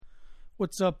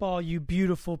What's up, all you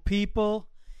beautiful people?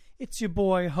 It's your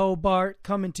boy Hobart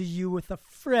coming to you with a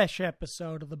fresh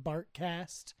episode of the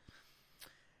Bartcast.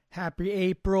 Happy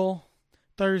April,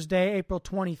 Thursday, April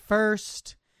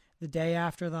 21st, the day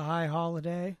after the high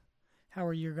holiday. How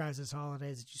are your guys'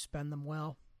 holidays? Did you spend them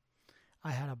well? I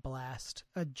had a blast,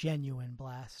 a genuine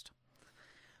blast.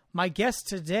 My guest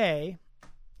today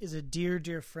is a dear,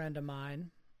 dear friend of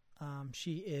mine.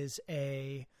 She is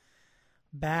a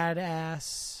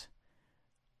badass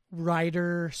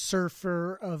writer,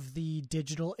 surfer of the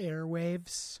digital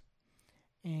airwaves,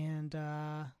 and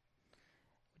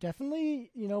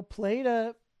definitely, played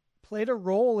a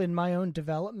role in my own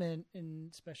development,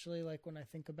 and especially like when I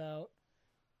think about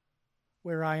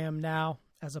where I am now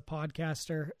as a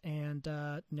podcaster, and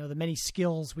the many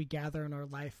skills we gather in our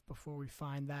life before we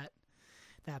find that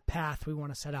path we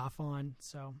want to set off on.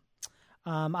 So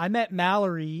I met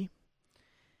Mallory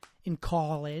in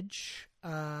college.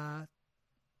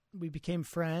 We became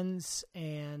friends,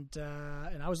 and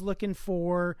I was looking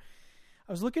for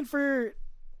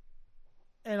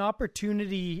an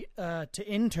opportunity to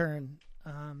intern.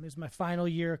 It was my final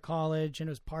year of college, and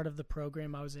it was part of the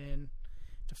program I was in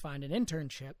to find an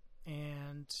internship.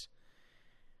 And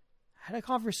I had a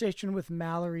conversation with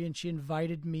Mallory, and she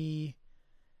invited me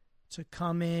to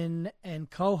come in and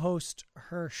co-host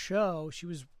her show. She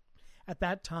was at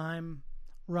that time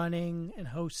running and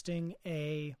hosting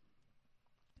a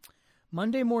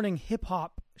Monday morning hip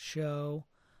hop show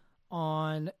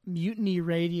on Mutiny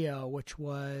Radio, which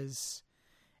was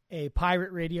a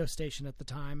pirate radio station at the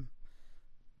time.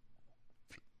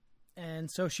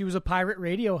 And so she was a pirate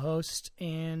radio host,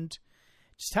 and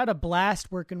just had a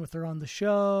blast working with her on the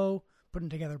show, putting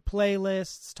together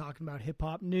playlists, talking about hip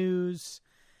hop news.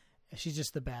 She's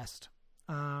just the best.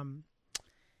 And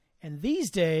these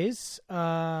days,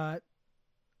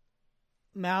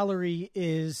 Mallory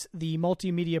is the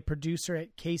multimedia producer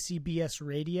at KCBS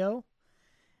Radio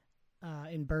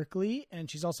in Berkeley, and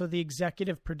she's also the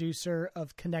executive producer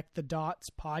of Connect the Dots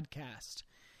podcast.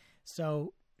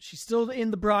 So she's still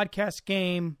in the broadcast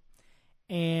game,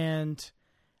 and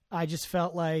I just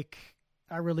felt like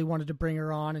I really wanted to bring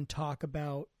her on and talk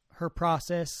about her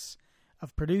process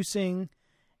of producing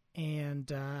and,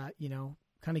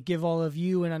 kind of give all of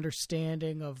you an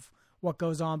understanding of what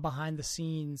goes on behind the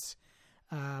scenes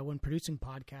when producing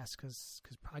podcasts, because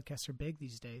podcasts are big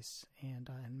these days, and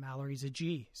Mallory's a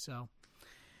G. So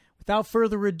without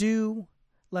further ado,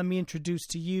 let me introduce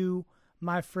to you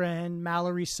my friend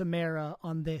Mallory Somera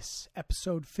on this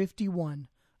episode 51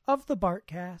 of the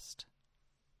Bartcast.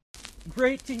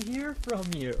 Great to hear from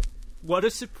you. What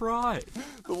a surprise.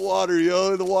 The water,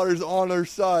 yo. The water's on our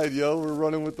side, yo. We're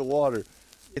running with the water.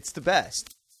 It's the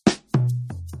best.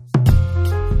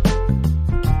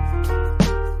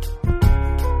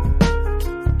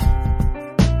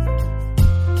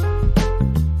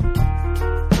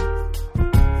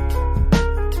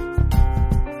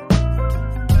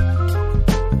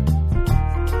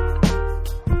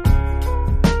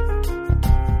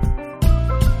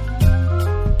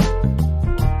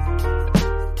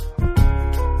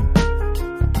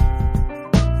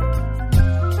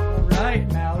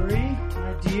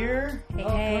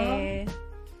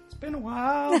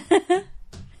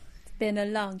 Been a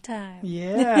long time.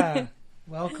 Yeah.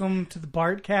 Welcome to the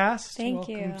Bartcast. Thank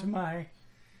you. Welcome to my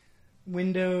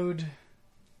windowed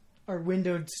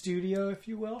studio, if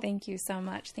you will. Thank you so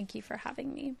much. Thank you for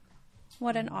having me.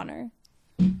 What an honor.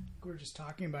 We were just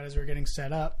talking about as we were getting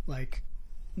set up, like,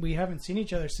 we haven't seen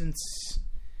each other since,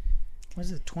 what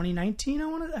is it, 2019?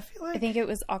 I feel like. I think it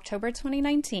was October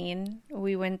 2019.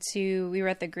 We were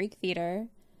at the Greek Theater,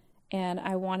 and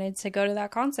I wanted to go to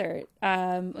that concert.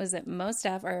 Was it Mos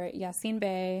Def or Yassine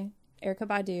Bey, Erykah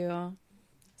Badu,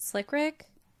 Slick Rick?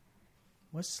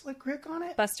 Was Slick Rick on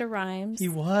it? Busta Rhymes. He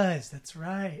was. That's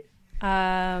right.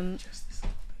 Just this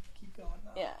little bit. Keep going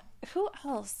though. Yeah. Who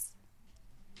else?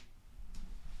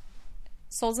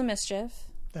 Souls of Mischief.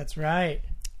 That's right.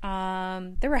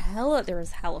 There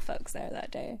was hella folks there that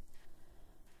day.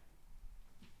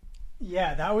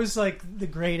 Yeah, that was like the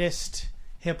greatest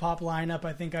hip hop lineup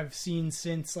I think I've seen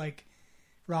since like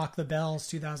Rock the Bells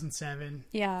 2007.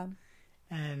 Yeah.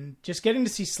 And just getting to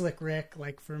see Slick Rick,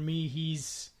 like, for me,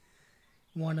 he's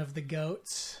one of the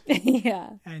GOATs. Yeah.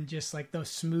 And just like the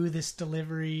smoothest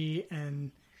delivery,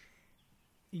 and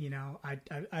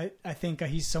I think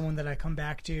he's someone that I come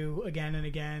back to again and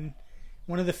again.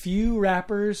 One of the few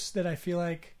rappers that I feel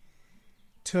like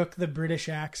took the British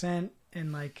accent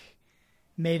and like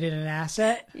made it an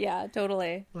asset. Yeah,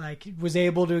 totally. Like, was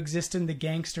able to exist in the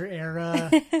gangster era,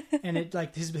 and it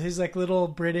like his like little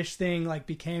British thing like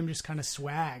became just kind of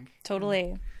swag.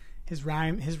 Totally. His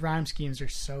rhyme schemes are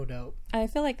so dope. I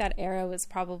feel like that era was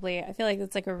probably, I feel like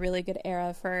it's like a really good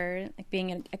era for like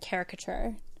being a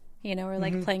caricature, you know, or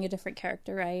like playing a different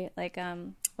character, right? Like,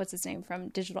 what's his name from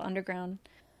Digital Underground?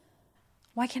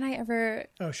 Why can't I ever...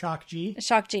 Oh, Shock G?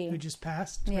 Shock G. Who just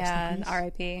passed. Yeah, and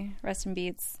R.I.P. Rest in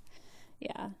Beats.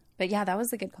 Yeah. But yeah, that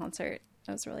was a good concert.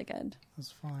 That was really good. It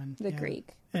was fun. The Greek.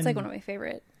 It's like one of my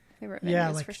favorite venues, yeah,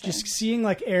 like for sure. just seeing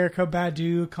like Erykah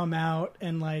Badu come out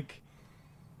and like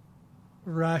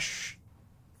rush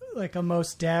like a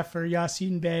Mos Def or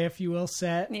Yasin Bey, if you will,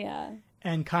 set. Yeah.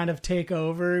 And kind of take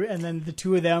over. And then the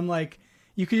two of them, like,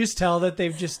 you could just tell that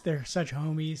they're such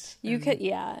homies. You could,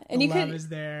 yeah. And the love is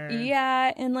there.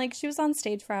 Yeah. And like she was on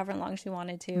stage for however long she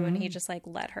wanted to. And he just like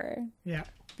let her. Yeah.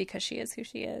 Because she is who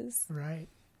she is. Right.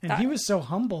 And he was so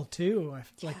humble too.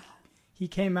 Like he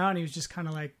came out and he was just kind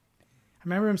of like, I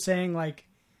remember him saying like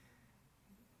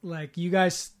you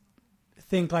guys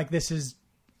think like this is,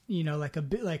 you know, like a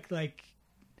bit like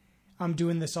I'm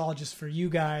doing this all just for you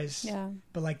guys. Yeah.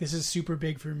 But like this is super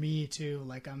big for me too.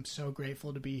 Like I'm so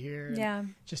grateful to be here. Yeah.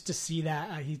 Just to see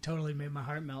that, he totally made my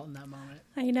heart melt in that moment.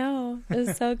 I know. It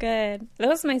was so good. That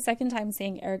was my second time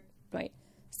seeing Erykah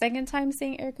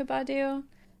Badu.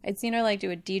 I'd seen her like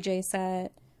do a DJ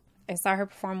set. I saw her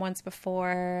perform once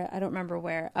before. I don't remember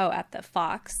where. Oh, at the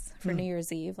Fox for New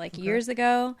Year's Eve, like years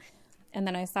ago. And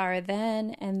then I saw her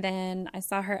then. And then I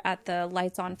saw her at the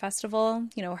Lights On Festival.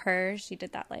 You know, she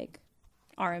did that like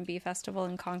R&B festival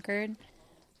in Concord.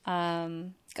 Got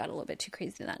a little bit too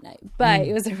crazy that night. But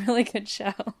it was a really good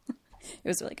show. It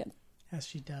was really good. As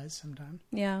she does sometimes.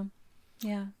 Yeah.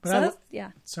 Yeah. But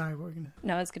yeah. Sorry, what were we going to...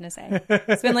 No, I was going to say.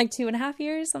 It's been like 2.5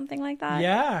 years, something like that.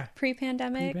 Yeah.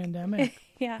 Pre-pandemic.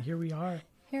 Yeah. Here we are.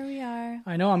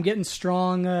 I know I'm getting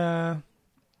strong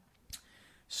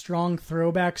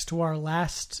throwbacks to our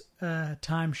last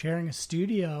time sharing a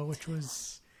studio, which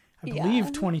was, I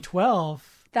believe,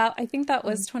 2012. I think that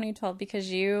was 2012 because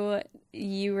you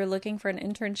were looking for an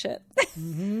internship.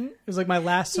 It was like my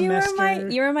last semester.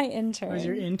 You were my intern. I was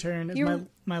your intern. It was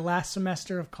my last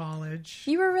semester of college.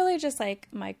 You were really just like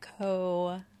my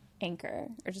co-anchor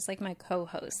or just like my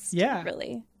co-host. Yeah.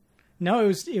 Really. No,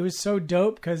 it was so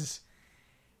dope because,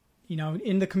 you know,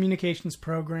 in the communications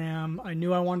program, I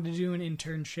knew I wanted to do an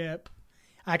internship.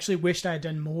 I actually wished I had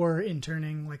done more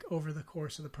interning like over the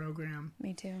course of the program.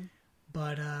 Me too.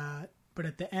 But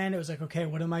at the end, it was like, okay,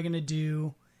 what am I going to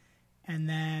do? And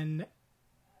then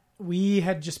we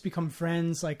had just become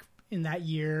friends like in that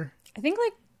year. I think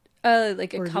like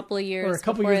a couple of years. Or a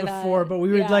couple years before, but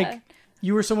we were like,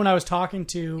 you were someone I was talking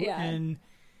to and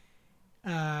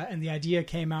the idea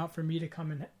came out for me to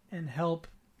come and help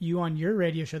you on your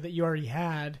radio show that you already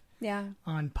had. Yeah.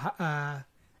 On, it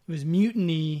was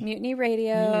Mutiny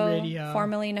Radio,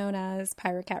 formerly known as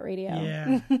Pirate Cat Radio.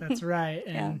 Yeah, that's right.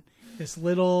 And this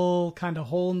little kind of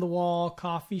hole in the wall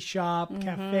coffee shop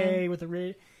cafe with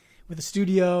a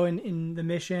studio in the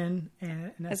Mission,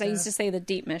 and as I used to say, the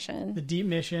Deep Mission. The Deep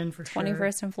Mission for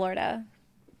 21st in Florida.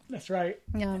 That's right.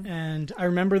 Yeah. And I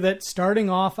remember that starting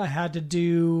off, I had to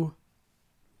do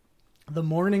the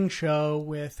morning show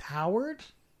with Howard.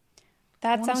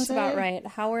 That sounds about right.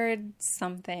 Howard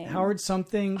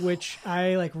something, which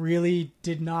I like really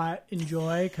did not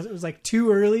enjoy because it was like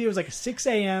too early. It was like 6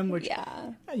 a.m., which,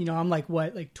 you know, I'm like,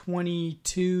 what, like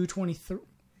 22, 23,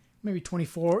 maybe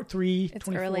 24, 3, it's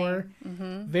 24. Early.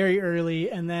 Very early.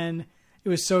 And then it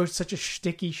was such a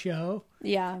sticky show.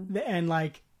 Yeah. And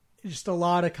like just a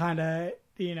lot of kind of,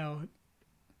 you know,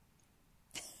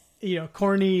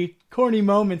 corny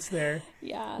moments there.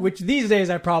 Yeah. Which these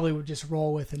days I probably would just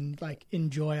roll with and like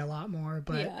enjoy a lot more.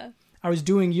 But I was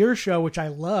doing your show, which I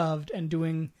loved, and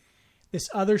doing this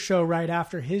other show right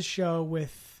after his show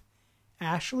with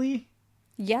Ashley.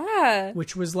 Yeah.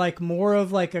 Which was like more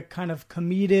of like a kind of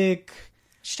comedic.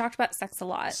 She talked about sex a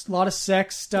lot. A lot of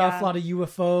sex stuff, a lot of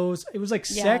UFOs. It was like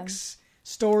sex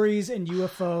stories and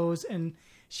UFOs, and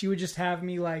she would just have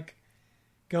me like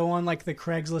go on like the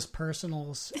Craigslist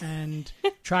personals and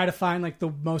try to find like the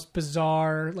most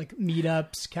bizarre like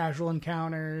meetups, casual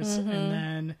encounters. And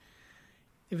then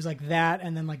it was like that.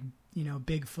 And then like, you know,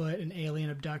 Bigfoot and alien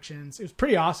abductions. It was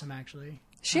pretty awesome actually.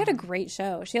 She had a great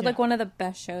show. She had like one of the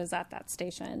best shows at that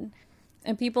station,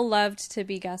 and people loved to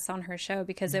be guests on her show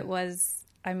because it was,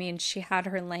 I mean, she had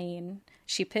her lane.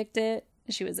 She picked it.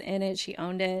 She was in it. She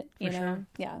owned it, you know? Sure.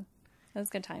 Yeah. It was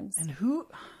good times. And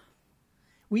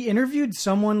we interviewed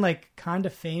someone like kind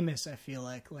of famous, I feel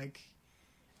like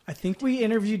I think we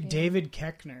interviewed David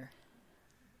Koechner.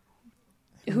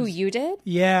 Who you did?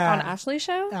 Yeah. On Ashley's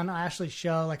show? On Ashley's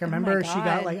show. Like I remember she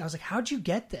got like, I was like, how'd you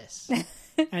get this?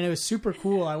 And it was super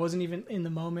cool. I wasn't even in the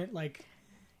moment like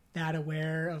that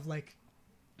aware of like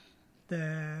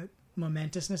the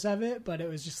momentousness of it, but it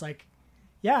was just like,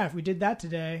 yeah, if we did that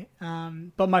today.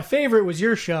 But my favorite was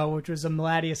your show, which was a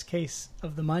Melodious Case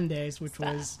of the Mondays, which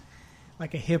was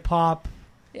like a hip hop,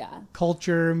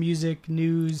 culture, music,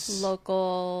 news,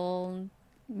 local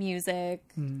music,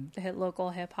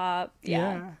 local hip hop.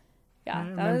 Yeah,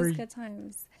 that was good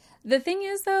times. The thing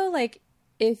is, though, like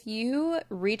if you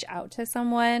reach out to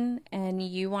someone and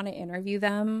you want to interview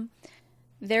them,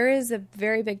 there is a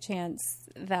very big chance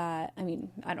that, I mean,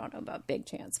 I don't know about big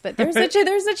chance, but there's a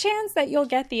chance that you'll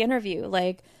get the interview.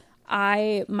 Like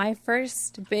my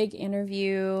first big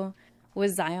interview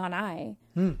was Zion I,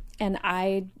 and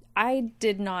I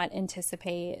did not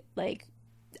anticipate, like,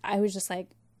 I was just like,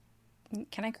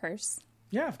 can I curse?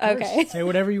 Yeah, of course. Okay. Say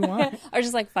whatever you want. I was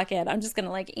just like, fuck it. I'm just going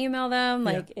to like email them.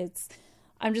 Like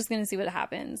I'm just going to see what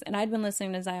happens. And I'd been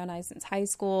listening to Zion I since high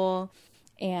school.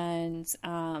 And,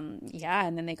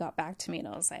 and then they got back to me and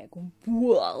I was like,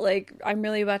 whoa, like, I'm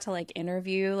really about to like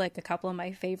interview like a couple of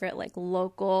my favorite, like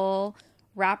local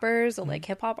rappers or like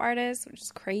hip hop artists, which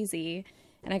is crazy.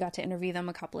 And I got to interview them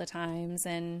a couple of times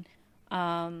and,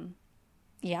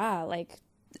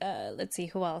 let's see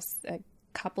who else. A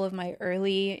couple of my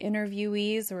early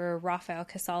interviewees were Raphael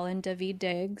Casal and David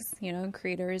Diggs, you know,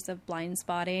 creators of Blind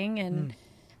Spotting. And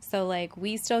so like,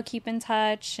 we still keep in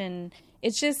touch and,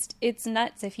 it's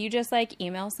nuts. If you just like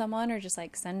email someone or just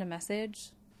like send a message,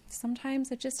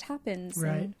 sometimes it just happens.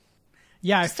 Right.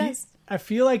 Yeah. I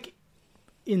feel like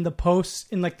in the post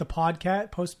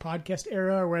podcast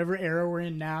era or whatever era we're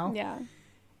in now,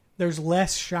 there's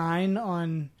less shine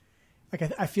on, like,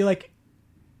 I feel like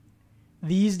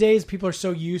these days people are so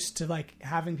used to like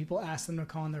having people ask them to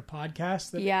come on their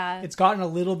podcast that it's gotten a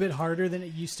little bit harder than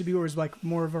it used to be, where it was like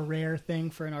more of a rare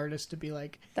thing for an artist to be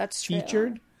like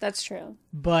featured. That's true.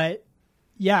 But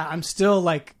yeah, I'm still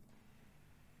like,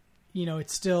 you know,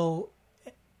 it's still,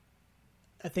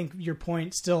 I think your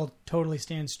point still totally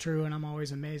stands true. And I'm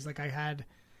always amazed. Like I had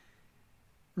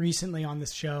recently on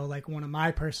this show, like one of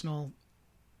my personal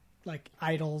like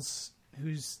idols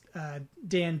who's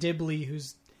Dan Dibley,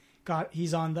 he's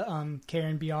on the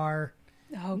KNBR.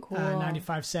 Oh, cool.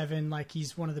 95.7. Like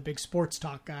he's one of the big sports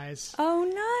talk guys. Oh,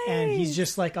 nice. And he's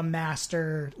just like a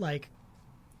master, like,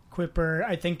 quipper.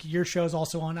 I think your show's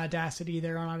also on Audacity.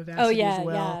 They're on Audacity as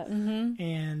well. Yeah. Mm-hmm.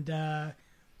 And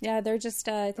they're just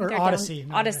I think or they're Audacy.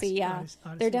 Audacy, yeah. Odyssey.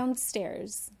 They're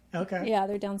downstairs. Okay. Yeah,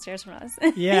 they're downstairs from us.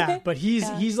 Yeah, but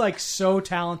he's like so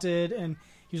talented, and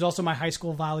he was also my high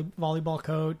school volleyball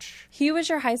coach. He was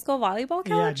your high school volleyball coach?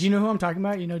 Yeah. Do you know who I'm talking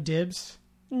about? You know Dibs?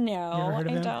 No, I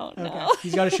don't know. Okay.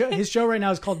 He's got a show. His show right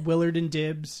now is called Willard and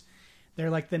Dibs. They're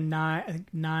like the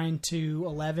 9 to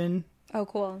 11. Oh,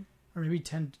 cool. Or maybe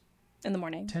 10 in the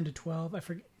morning. 10 to 12. I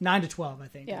forget. 9 to 12, I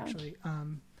think, actually.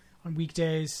 On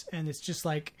weekdays. And it's just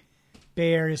like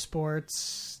Bay Area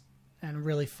sports and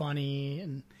really funny.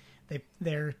 And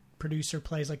their producer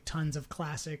plays like tons of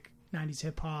classic 90s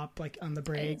hip hop, like on the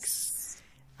breaks.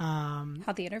 Nice.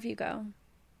 How'd the interview go?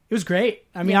 It was great.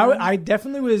 I mean, I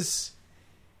definitely was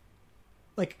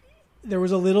like, there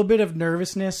was a little bit of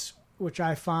nervousness, which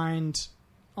I find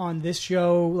on this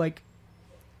show, like,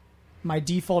 my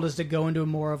default is to go into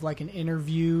more of like an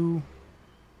interview,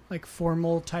 like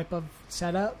formal type of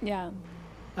setup. Yeah.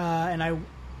 And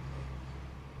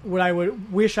what I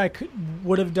would wish I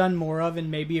would have done more of, and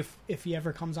maybe if he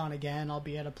ever comes on again, I'll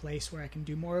be at a place where I can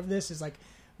do more of this, is like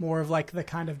more of like the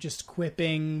kind of just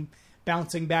quipping,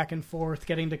 bouncing back and forth,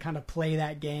 getting to kind of play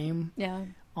that game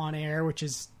on air, which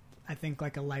is, I think,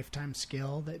 like a lifetime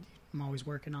skill that I'm always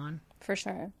working on. For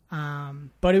sure.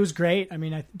 But it was great. I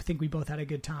mean, I think we both had a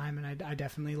good time, and I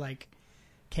definitely like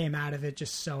came out of it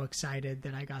just so excited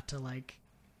that I got to like,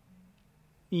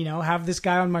 you know, have this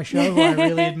guy on my show who I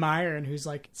really admire and who's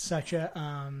like such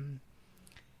a,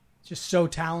 just so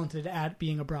talented at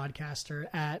being a broadcaster,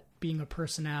 at being a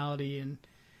personality, and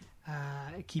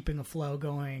keeping a flow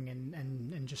going,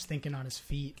 and just thinking on his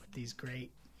feet with these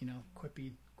great, you know,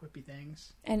 quippy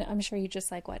things. And I'm sure you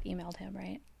just like emailed him,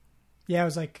 right? Yeah, I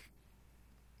was like,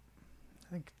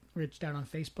 I think reached out on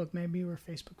Facebook, maybe we're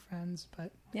Facebook friends,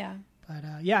 but yeah,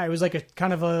 it was like a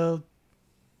kind of a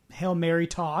Hail Mary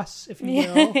toss, if you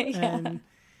will. And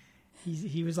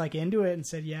he was like into it and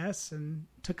said yes, and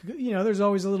took, you know, there's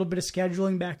always a little bit of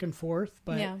scheduling back and forth,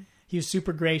 but he was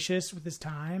super gracious with his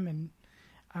time, and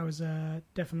I was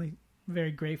definitely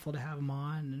very grateful to have him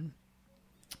on.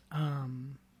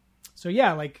 And so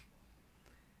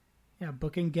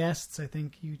booking guests, I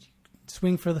think you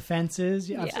swing for the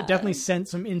fences. I've definitely sent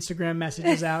some Instagram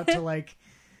messages out to like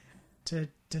to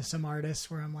some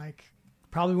artists where I'm like,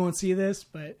 probably won't see this,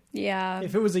 but Yeah.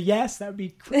 if it was a yes, that would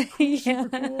be super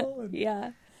cool. And,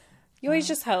 Yeah. You always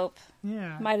just hope.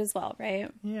 yeah. Might as well,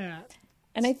 right? Yeah.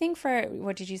 And I think for,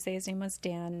 what did you say his name was?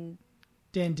 Dan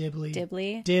Dibley.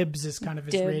 Dibley? Dibs is kind of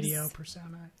his Dibs. radio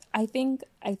persona. I think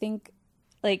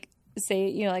like, say,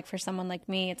 you know, like for someone like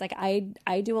me, it's like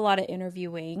I do a lot of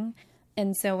interviewing.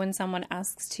 And so when someone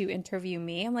asks to interview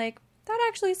me, I'm like, that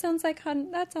actually sounds like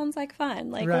fun. That sounds like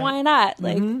fun. Like, Right. why not?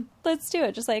 Like, let's do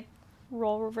it. Just like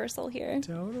role reversal here.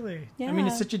 Totally. Yeah. I mean,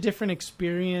 it's such a different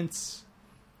experience,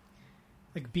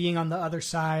 like being on the other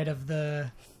side of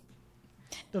the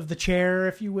chair,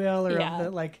 if you will, or Yeah. of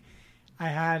the, like, I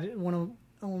had on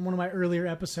one of my earlier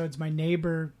episodes, my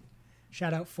neighbor,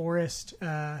 shout out Forrest,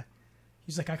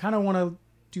 he's like, I kind of want to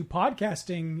do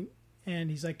podcasting, and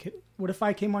he's like, what if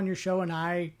I came on your show and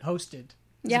I hosted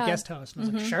as a guest host? And I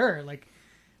was like, sure, like,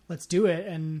 let's do it.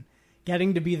 And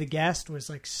getting to be the guest was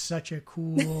like such a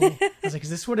cool, I was like, is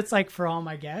this what it's like for all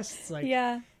my guests? Like,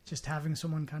 Yeah. just having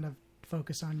someone kind of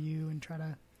focus on you and try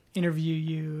to interview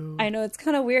you. I know it's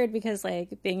kind of weird because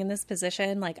like being in this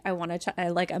position, like I want to,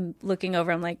 I'm looking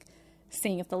over, I'm like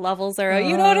seeing if the levels are,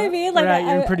 you know what I mean? Like, right,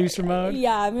 you're in producer mode.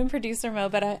 Yeah, I'm in producer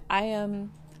mode, but I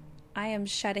am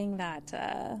shedding that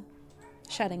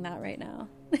right now.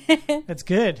 That's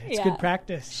good. It's Yeah. good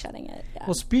practice. Shedding it. Yeah.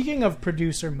 Well, speaking of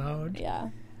producer mode, Yeah.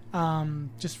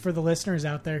 just for the listeners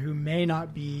out there who may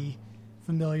not be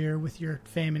familiar with your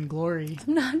fame and glory,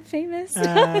 I'm not famous.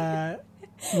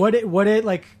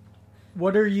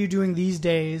 what are you doing these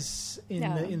days in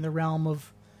Yeah. the realm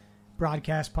of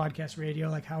broadcast, podcast, radio?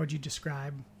 Like, how would you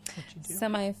describe what you do? So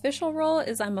my official role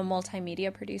is I'm a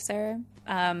multimedia producer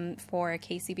for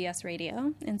KCBS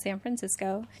Radio in San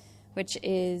Francisco, which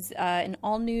is an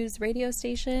all-news radio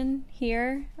station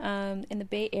here in the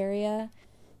Bay Area.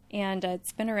 And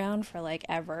it's been around for like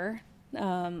ever.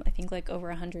 I think like over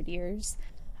 100 years.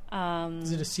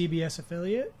 Is it a CBS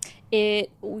affiliate? It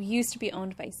used to be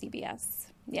owned by CBS.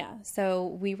 Yeah. So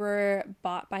we were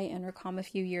bought by Entercom a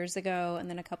few years ago. And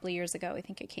then a couple of years ago, I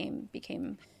think it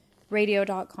became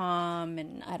radio.com.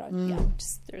 And I don't,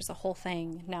 just there's a whole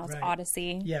thing. Now it's Right.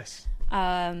 Audacy. Yes.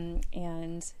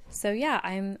 And so, yeah,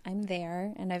 I'm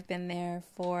there, and I've been there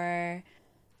for,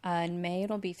 in May,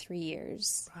 it'll be 3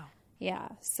 years. Wow. Yeah.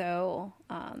 So,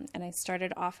 and I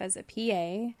started off as a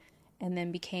PA and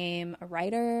then became a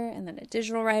writer and then a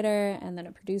digital writer and then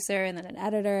a producer and then an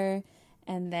editor.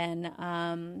 And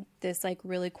then, this like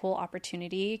really cool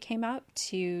opportunity came up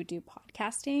to do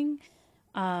podcasting,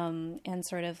 and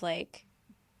sort of like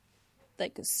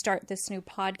start this new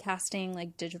podcasting,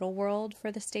 like digital world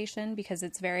for the station, because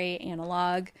it's very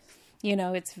analog, you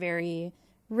know, it's very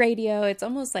radio. It's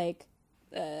almost like,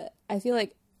 I feel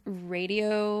like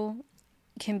radio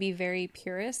can be very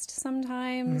purist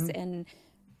sometimes. And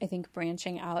I think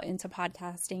branching out into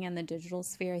podcasting and the digital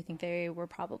sphere, I think they were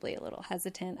probably a little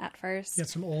hesitant at first. Got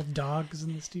some old dogs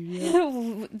in the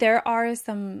studio. There are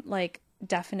some like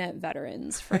definite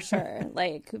veterans for sure,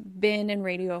 like been in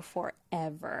radio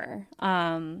forever.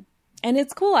 And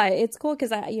it's cool. It's cool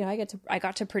because I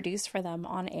got to produce for them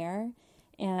on air,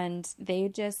 and they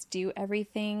just do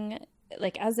everything.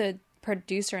 Like as a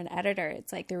producer and editor,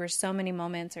 it's like there were so many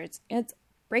moments, or it's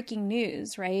breaking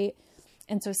news, right?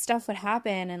 And so stuff would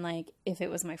happen, and like if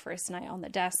it was my first night on the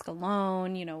desk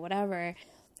alone, you know, whatever.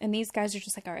 And these guys are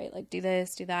just like, all right, like do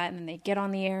this, do that. And then they get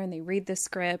on the air and they read the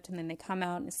script, and then they come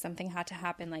out and if something had to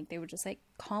happen, like they would just like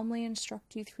calmly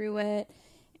instruct you through it.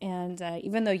 And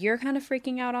even though you're kind of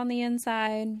freaking out on the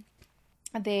inside,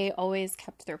 they always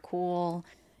kept their cool,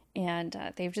 and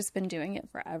they've just been doing it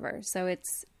forever. So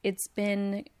it's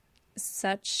been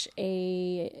such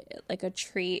a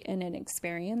treat and an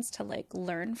experience to like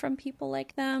learn from people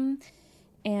like them.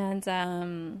 And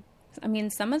I mean,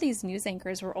 some of these news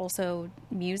anchors were also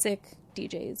music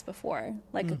DJs before.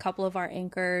 Like a couple of our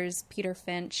anchors, Peter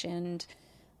Finch and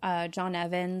John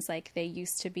Evans, like they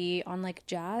used to be on like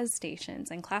jazz stations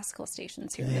and classical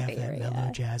stations here in the Bay Area.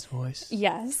 Mellow jazz voice.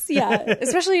 Yes, yeah.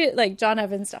 Especially like John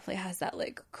Evans definitely has that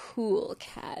like cool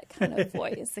cat kind of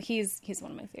voice. So he's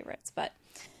one of my favorites. But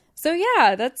so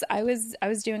yeah, I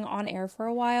was doing on air for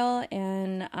a while,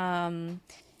 and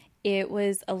it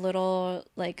was a little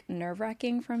like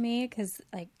nerve-wracking for me because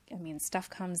like, I mean, stuff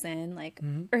comes in like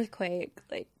earthquake,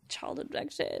 like child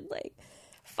abduction, like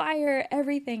fire,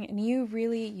 everything. And you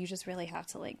just really have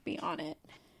to like be on it.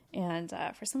 And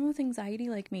for someone with anxiety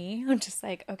like me, I'm just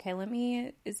like, okay,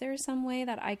 is there some way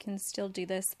that I can still do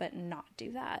this, but not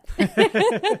do that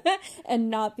and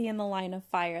not be in the line of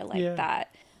fire like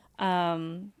that?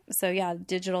 So yeah,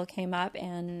 digital came up,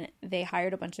 and they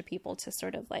hired a bunch of people to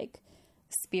sort of like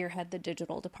spearhead the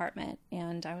digital department.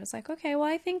 And I was like, okay, well,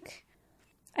 I think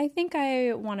I think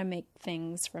I want to make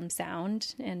things from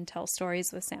sound and tell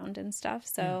stories with sound and stuff.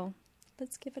 So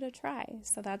let's give it a try.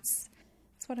 So that's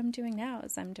what I'm doing now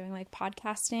is I'm doing like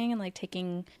podcasting and like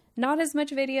taking not as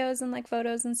much videos and like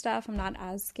photos and stuff. I'm not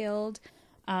as skilled,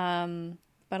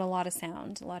 but a lot of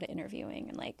sound, a lot of interviewing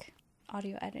and like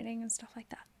audio editing and stuff like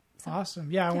that. So,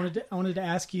 awesome. Yeah, I wanted to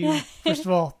ask you, first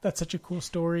of all, that's such a cool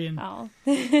story. And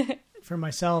for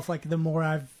myself, like the more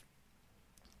I've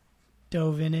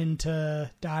dived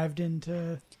into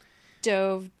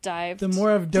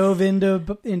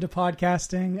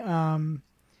podcasting,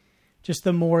 just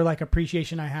the more like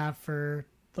appreciation I have for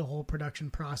the whole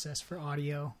production process for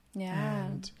audio. Yeah.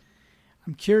 And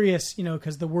I'm curious,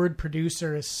 because the word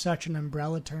producer is such an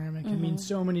umbrella term. It can mean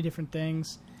so many different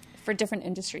things. For different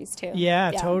industries too.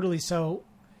 Yeah, totally. So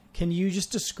can you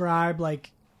just describe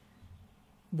like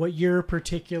what your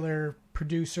particular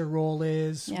producer role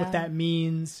is, what that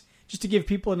means, just to give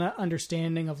people an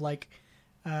understanding of like,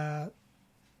 this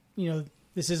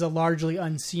is a largely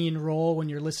unseen role when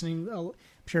you're listening. I'm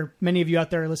sure many of you out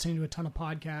there are listening to a ton of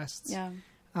podcasts. Yeah.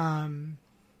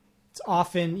 It's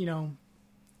often,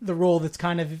 the role that's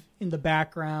kind of in the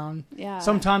background. Yeah.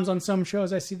 Sometimes on some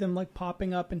shows I see them like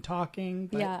popping up and talking.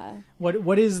 But yeah.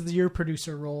 What is your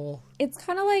producer role? It's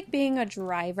kind of like being a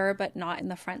driver, but not in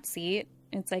the front seat.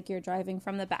 It's like you're driving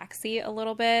from the back seat a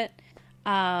little bit.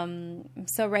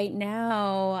 So right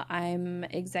now I'm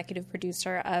executive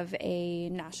producer of a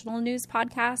national news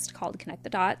podcast called Connect the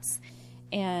Dots.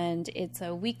 And it's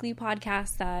a weekly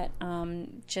podcast that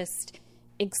just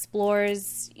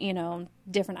explores,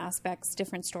 different aspects,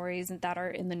 different stories that are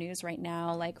in the news right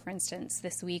now. Like, for instance,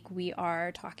 this week we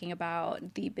are talking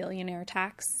about the billionaire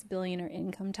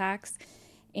income tax.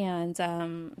 And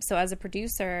so as a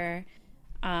producer,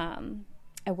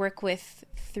 I work with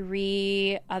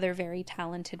 3 other very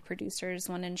talented producers,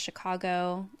 one in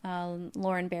Chicago,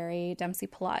 Lauren Berry, Dempsey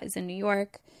Palat is in New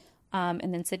York,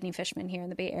 and then Sydney Fishman here in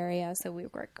the Bay Area. So we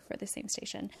work for the same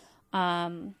station.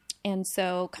 And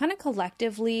so kind of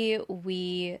collectively,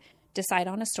 we decide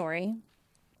on a story,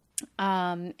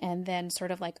 and then sort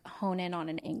of like hone in on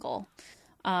an angle.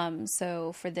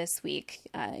 So for this week,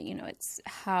 it's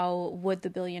how would the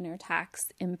billionaire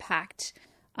tax impact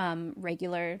average,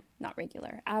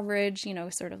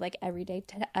 sort of like everyday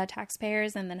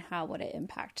taxpayers, and then how would it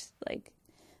impact like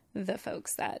the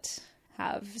folks that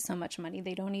have so much money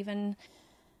they don't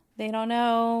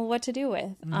know what to do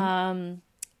with.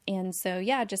 And so,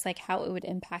 just like how it would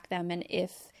impact them, and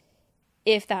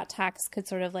if that tax could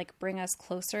sort of like bring us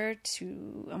closer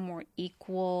to a more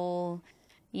equal,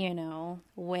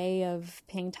 way of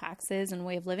paying taxes and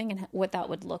way of living, and what that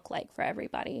would look like for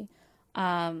everybody.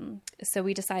 So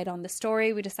we decide on the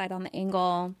story, we decide on the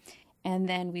angle, and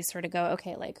then we sort of go,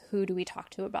 okay, like who do we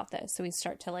talk to about this? So we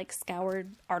start to like scour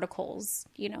articles,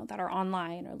 that are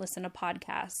online, or listen to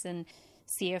podcasts and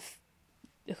see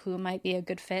who might be a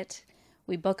good fit.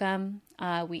 We book them,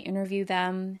 we interview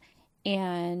them.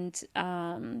 And,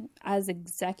 as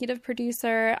executive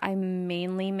producer, I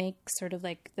mainly make sort of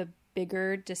like the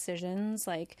bigger decisions,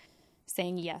 like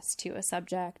saying yes to a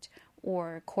subject,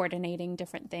 or coordinating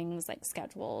different things like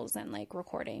schedules and like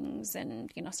recordings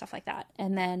and, stuff like that.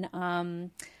 And then,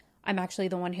 I'm actually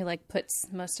the one who like puts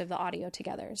most of the audio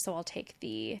together. So I'll take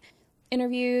the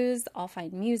interviews, I'll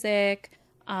find music,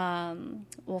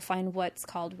 we'll find what's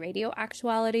called radio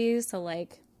actualities. So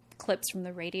like clips from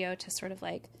the radio to sort of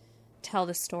like tell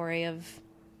the story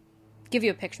give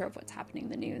you a picture of what's happening in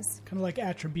the news. Kind of like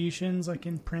attributions, like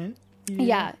in print.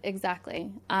 Yeah,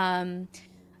 exactly.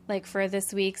 Like for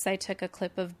this week's, I took a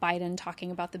clip of Biden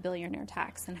talking about the billionaire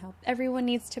tax and how everyone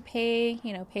needs to pay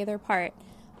their part,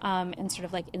 and sort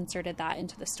of like inserted that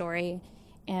into the story.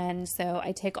 And so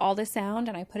I take all the sound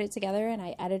and I put it together and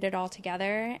I edit it all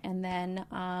together. And then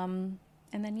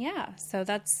so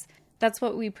that's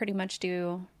what we pretty much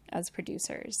do as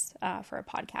producers, for a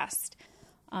podcast.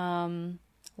 A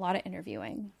lot of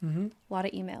interviewing, a lot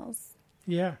of emails.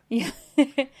 Yeah. Yeah.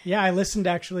 Yeah. I listened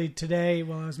actually today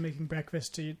while I was making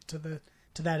breakfast to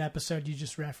that episode you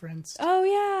just referenced. Oh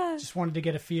yeah. Just wanted to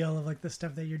get a feel of like the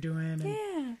stuff that you're doing. And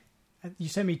yeah. You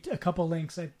sent me a couple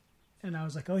links. And I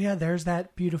was like, oh yeah, there's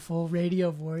that beautiful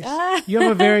radio voice. You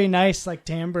have a very nice like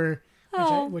timbre,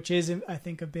 which is, I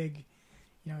think, a big,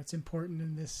 it's important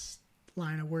in this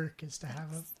line of work, is to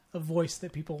have a voice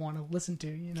that people want to listen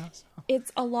to, So.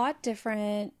 It's a lot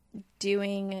different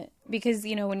because,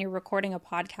 when you're recording a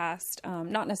podcast,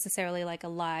 not necessarily like a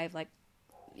live, like,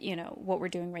 what we're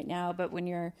doing right now, but when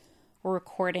we're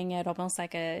recording it almost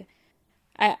like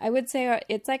I would say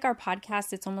it's like our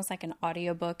podcast. It's almost like an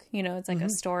audiobook, it's like a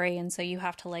story. And so you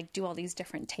have to like do all these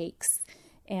different takes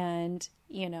and,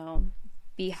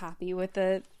 be happy with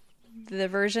the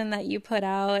version that you put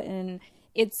out. And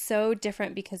it's so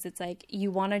different because it's like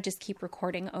you want to just keep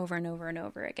recording over and over and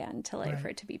over again to like for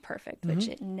it to be perfect, which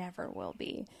it never will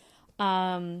be.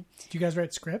 Do you guys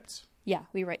write scripts? Yeah,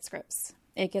 we write scripts.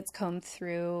 It gets combed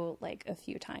through like a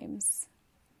few times.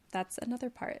 That's another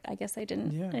part. I guess I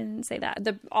didn't say that.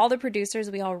 All the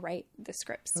producers, we all write the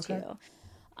scripts too.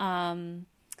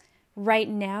 Right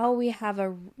now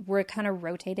we're kind of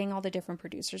rotating. All the different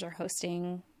producers are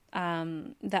hosting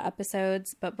the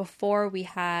episodes, but before we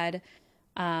had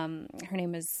her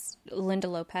name is Linda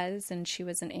Lopez, and she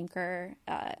was an anchor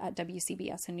at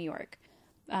WCBS in New York.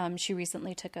 She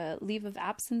recently took a leave of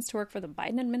absence to work for the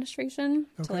Biden administration,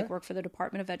 to like work for the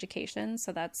Department of Education.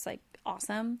 So that's like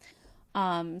awesome.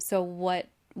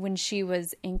 When she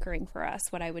was anchoring for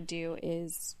us, what I would do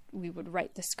is we would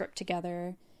write the script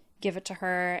together, give it to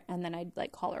her, and then I'd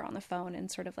like call her on the phone and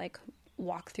sort of like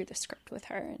walk through the script with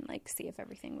her and like see if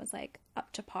everything was like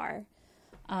up to par.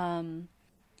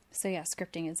 So yeah,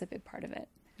 scripting is a big part of it.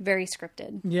 Very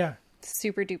scripted. Yeah.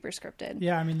 Super duper scripted.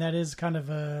 Yeah. I mean, that is kind of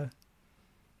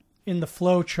in the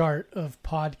flow chart of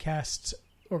podcast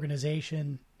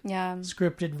organization. Yeah.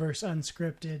 Scripted versus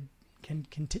unscripted can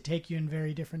take you in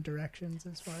very different directions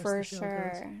as far as the show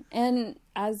goes. And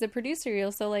as the producer, you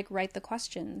also like write the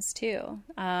questions too.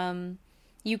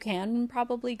 You can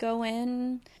probably go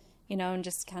in, and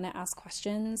just kind of ask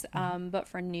questions. But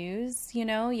for news,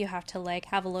 you have to like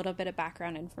have a little bit of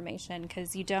background information,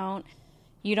 because you don't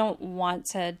want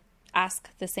to ask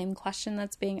the same question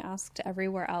that's being asked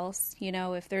everywhere else.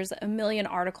 If there's a million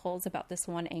articles about this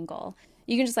one angle,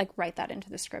 you can just like write that into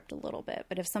the script a little bit.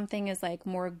 But if something is like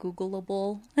more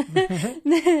Googleable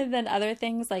than other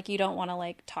things, like you don't want to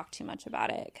like talk too much about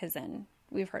it, because then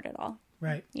we've heard it all.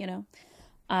 Right.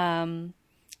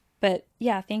 But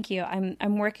yeah, thank you.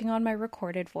 I'm working on my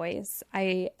recorded voice.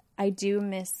 I do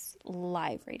miss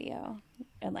live radio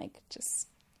and like just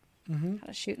kind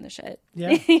of shooting the shit.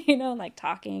 Yeah. Like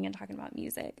talking about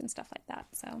music and stuff like that.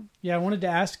 So yeah, I wanted to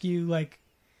ask you, like,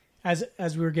 as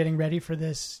we were getting ready for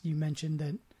this, you mentioned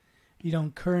that you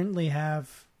don't currently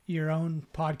have your own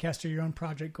podcast or your own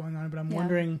project going on, but I'm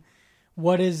wondering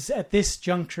what is at this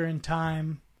juncture in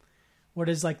time, what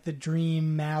is like the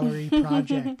dream Mallory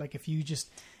project? Like if you just,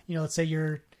 let's say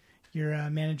your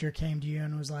manager came to you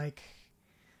and was like,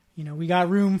 we got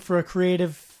room for a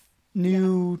creative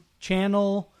new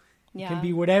channel. It can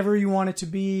be whatever you want it to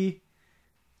be.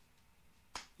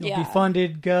 You'll be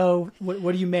funded. Go.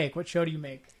 What do you make? What show do you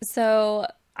make? So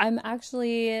I'm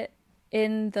actually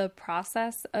in the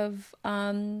process of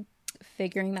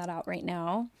figuring that out right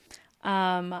now.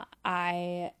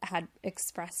 I had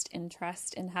expressed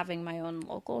interest in having my own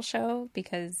local show,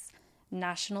 because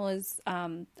national is,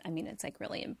 it's like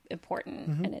really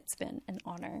important, and it's been an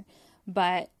honor.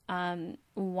 But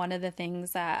one of the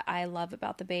things that I love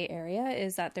about the Bay Area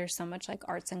is that there's so much like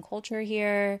arts and culture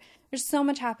here. There's so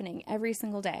much happening every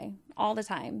single day, all the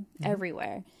time,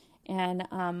 everywhere. And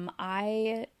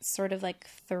I sort of like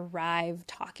thrive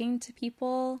talking to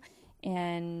people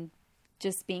and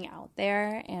just being out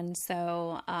there. And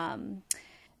so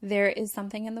there is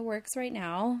something in the works right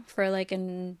now for like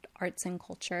an arts and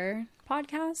culture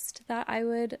podcast that I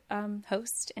would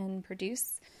host and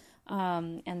produce.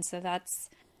 And so that's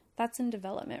in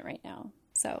development right now.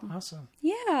 So awesome.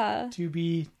 Yeah. To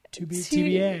be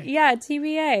TBA. Yeah,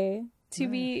 TBA. To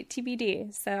be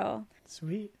TBD. So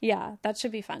sweet. Yeah, that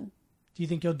should be fun. Do you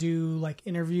think you'll do like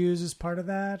interviews as part of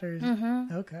that, or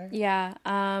okay? Yeah.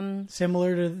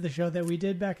 Similar to the show that we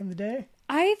did back in the day?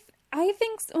 I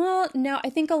think so. Well, no, I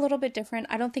think a little bit different.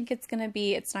 I don't think it's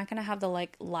not going to have the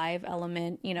like live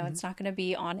element, it's not going to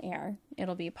be on air.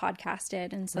 It'll be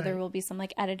podcasted. And so there will be some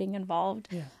like editing involved.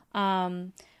 Yeah.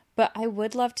 But I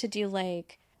would love to do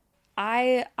like,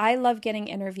 I love getting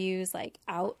interviews like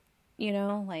out,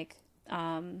 like,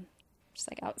 just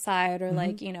like outside or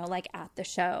like, like at the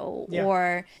show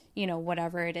or,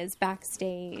 whatever it is,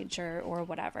 backstage or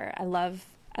whatever. I love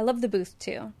the booth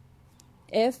too.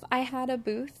 If I had a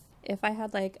booth, if I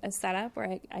had like a setup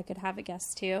where I could have a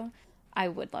guest too, I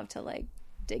would love to like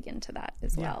dig into that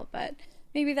as well. But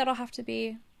maybe that'll have to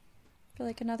be for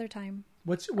like another time.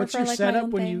 What's your like setup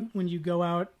when you go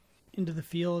out into the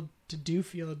field to do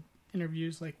field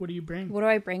interviews? Like, what do you bring? What do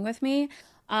I bring with me?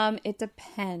 It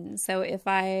depends. So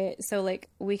like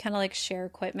we kind of like share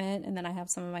equipment, and then I have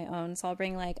some of my own. So I'll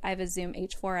bring like, I have a Zoom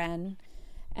H4n.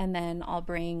 And then I'll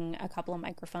bring a couple of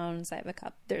microphones.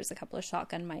 There's a couple of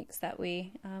shotgun mics that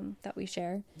we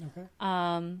share. Okay.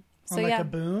 So like a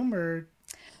boom or?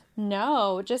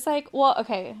 No, just like, well,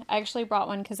 okay. I actually brought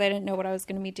one because I didn't know what I was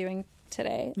going to be doing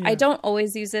today. Yeah. I don't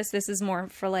always use this. This is more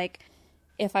for like,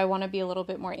 if I want to be a little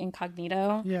bit more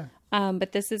incognito. Yeah.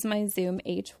 But this is my Zoom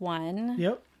H1.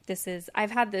 Yep.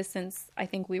 I've had this since I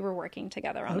think we were working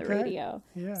together on the radio.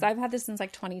 Yeah. So I've had this since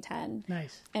like 2010.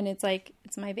 Nice. And it's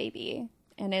my baby.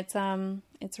 And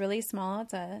it's really small.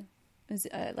 It's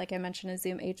like I mentioned, a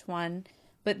Zoom H1.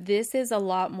 But this is a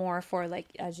lot more for, like,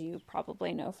 as you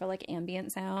probably know, for like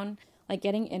ambient sound. Like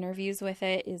getting interviews with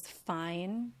it is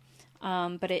fine.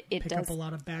 But it Pick up a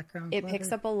lot of background. It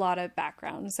picks up a lot of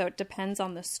background. So it depends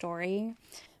on the story.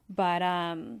 But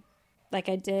like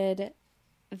I did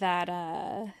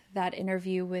that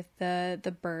interview with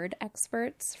the bird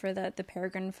experts for the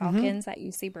peregrine falcons at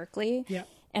UC Berkeley. Yeah.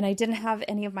 And I didn't have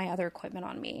any of my other equipment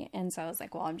on me. And so I was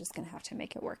like, well, I'm just going to have to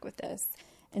make it work with this.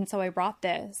 And so I brought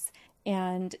this,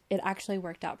 and it actually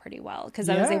worked out pretty well because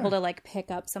I was able to like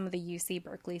pick up some of the UC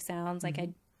Berkeley sounds. Like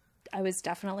I was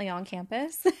definitely on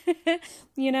campus,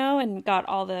 and got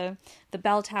all the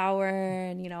bell tower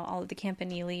and, all of the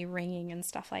campanile ringing and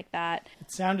stuff like that.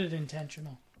 It sounded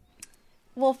intentional.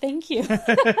 Well, thank you.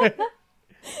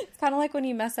 It's kind of like when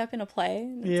you mess up in a play.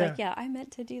 It's like, yeah, I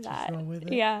meant to do that. Roll with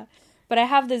it. Yeah. But I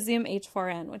have the Zoom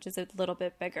H4n, which is a little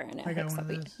bit bigger. And I got one of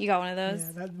those. You got one of those?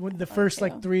 Yeah, the first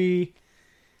like 3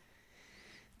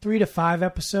 to 5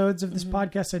 episodes of this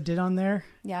podcast I did on there.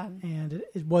 Yeah. And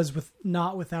it was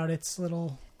not without its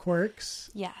little quirks.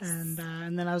 Yes. And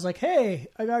then I was like, hey,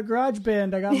 I got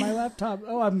GarageBand. I got my laptop.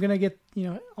 Oh, I'm going to get,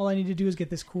 all I need to do is get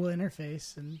this cool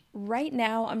interface. And right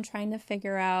now I'm trying to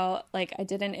figure out, like, I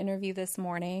did an interview this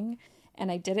morning and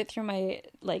I did it through my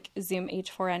like Zoom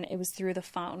H4n. It was through the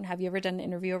phone. Have you ever done an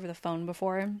interview over the phone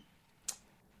before?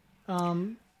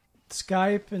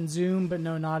 Skype and Zoom, but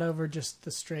no, not over just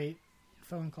the straight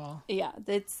phone call. Yeah.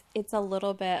 It's a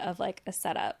little bit of like a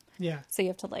setup. Yeah. So you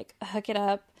have to like hook it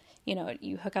up.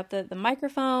 You hook up the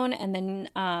microphone and then,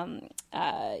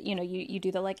 you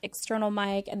do the like external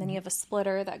mic and then you have a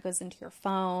splitter that goes into your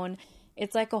phone.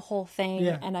 It's like a whole thing.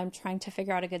 Yeah. And I'm trying to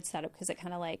figure out a good setup because it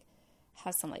kind of like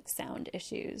has some like sound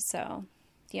issues. So,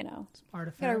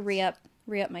 Artifacts. gotta re-up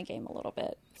my game a little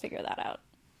bit, figure that out.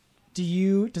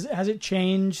 Has it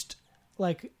changed,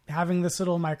 like having this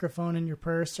little microphone in your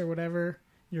purse or whatever,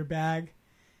 your bag?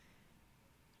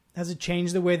 Has it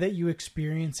changed the way that you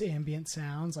experience ambient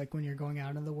sounds? Like when you're going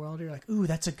out in the world, you're like, ooh,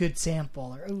 that's a good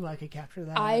sample, or ooh, I could capture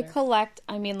that.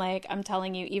 I'm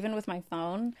telling you, even with my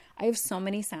phone, I have so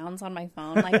many sounds on my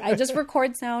phone. Like I just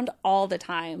record sound all the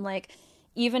time. Like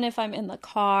even if I'm in the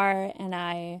car and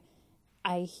I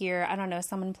hear, I don't know,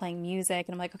 someone playing music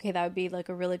and I'm like, okay, that would be like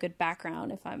a really good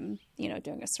background if I'm,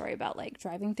 doing a story about like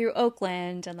driving through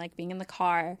Oakland and like being in the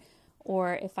car.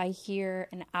 Or if I hear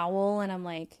an owl and I'm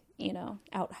like,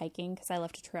 out hiking because I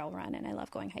love to trail run and I love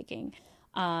going hiking.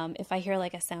 If I hear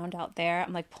like a sound out there,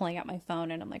 I'm like pulling out my phone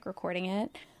and I'm like recording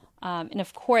it. And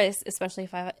of course, especially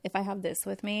if I have this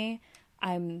with me,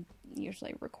 I'm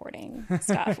usually recording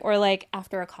stuff or like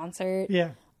after a concert.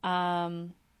 Yeah.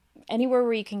 Anywhere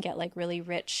where you can get like really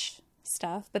rich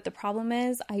stuff. But the problem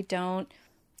is I don't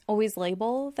always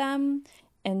label them.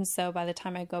 And so by the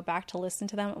time I go back to listen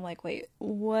to them, I'm like, wait,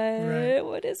 what? Right.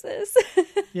 What is this?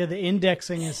 Yeah, the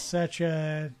indexing is such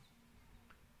a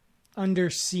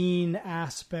underseen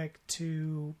aspect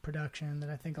to production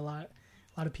that I think a lot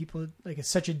of people, like, it's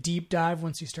such a deep dive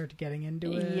once you start getting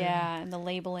into it. Yeah, and the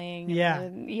labeling. Yeah.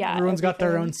 Everyone's got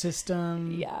their own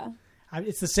system. Yeah.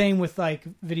 It's the same with, like,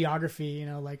 videography,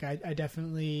 like, I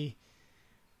definitely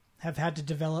have had to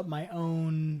develop my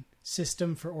own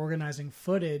system for organizing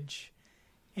footage.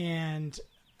 And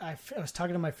I was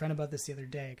talking to my friend about this the other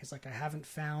day because like I haven't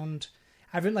found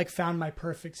my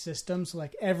perfect system. So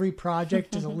like every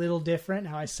project is a little different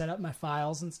how I set up my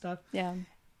files and stuff. Yeah.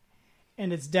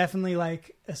 And it's definitely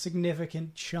like a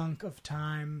significant chunk of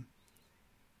time,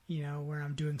 where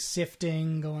I'm doing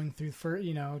sifting, going through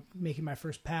making my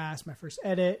first pass, my first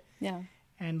edit. Yeah.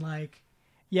 And like,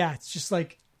 yeah, it's just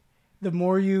like the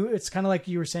more it's kind of like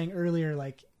you were saying earlier,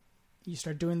 like you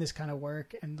start doing this kind of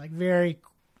work and like very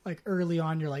like early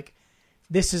on, you're like,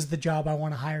 this is the job I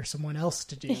want to hire someone else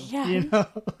to do. Yeah,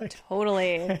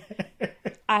 totally.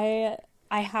 I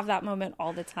have that moment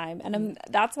all the time. And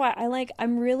that's why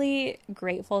I'm really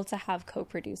grateful to have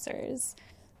co-producers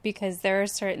because there are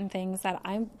certain things that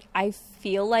I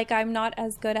feel like I'm not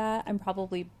as good at. I'm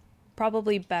probably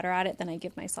better at it than I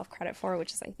give myself credit for,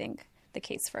 which is, I think, the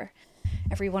case for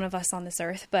every one of us on this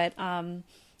earth. But,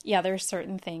 yeah, there are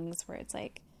certain things where it's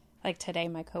like today,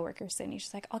 my coworker Sydney,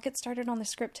 she's like, I'll get started on the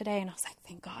script today. And I was like,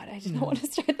 thank God, I didn't want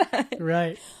to start that.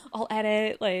 Right. I'll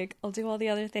edit, like, I'll do all the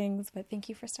other things, but thank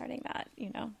you for starting that,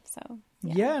 so.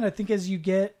 Yeah. And I think as you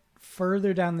get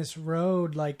further down this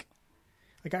road, like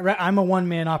like I'm a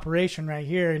one-man operation right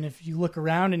here, and if you look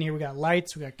around in here, we got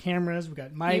lights, we got cameras, we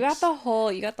got mics. You got the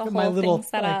whole my little thing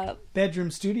set up.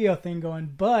 Bedroom studio thing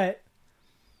going. But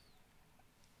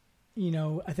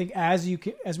I think as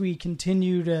we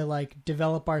continue to like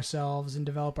develop ourselves and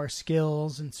develop our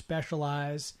skills and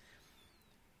specialize,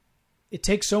 it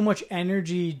takes so much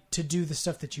energy to do the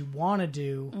stuff that you want to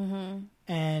do. Mm-hmm.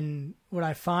 And what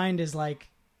I find is like,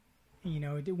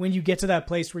 when you get to that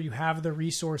place where you have the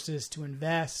resources to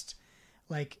invest,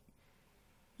 like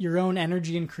your own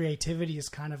energy and creativity is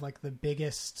kind of like the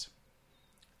biggest,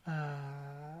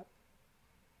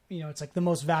 it's like the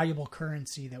most valuable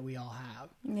currency that we all have.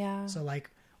 Yeah. So like,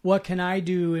 what can I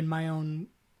do in my own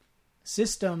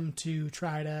system to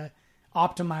try to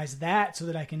optimize that so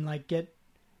that I can like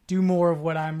do more of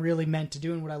what I'm really meant to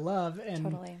do and what I love? And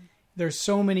totally. There's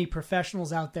so many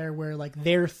professionals out there where like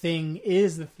their thing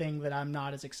is the thing that I'm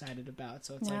not as excited about.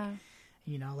 So it's like,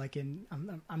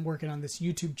 I'm working on this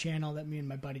YouTube channel that me and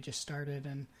my buddy just started,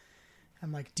 and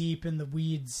I'm like deep in the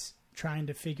weeds trying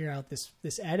to figure out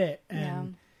this edit.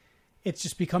 And it's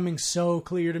just becoming so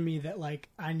clear to me that like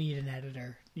I need an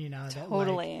editor, Totally.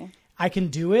 That, like, I can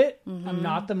do it. Mm-hmm. I'm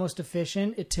not the most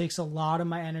efficient. It takes a lot of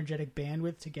my energetic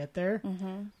bandwidth to get there.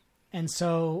 Mm-hmm. And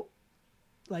so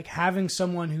like having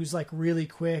someone who's like really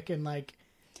quick and like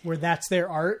where that's their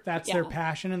art, that's their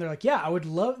passion. And they're like, I would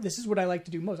love, this is what I like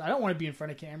to do most. I don't want to be in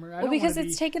front of camera. Because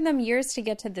it's taken them years to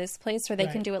get to this place where they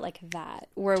can do it like that.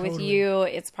 Where with you,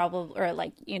 it's probably, or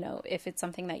like, if it's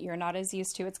something that you're not as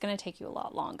used to, it's going to take you a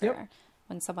lot longer. Yep.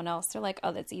 When someone else, they're like,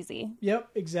 oh, that's easy.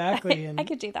 Yep, exactly. And I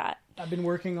could do that. I've been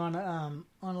working on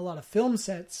a lot of film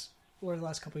sets over the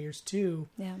last couple of years too.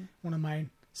 Yeah. One of my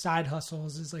side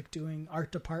hustles is like doing art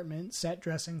department set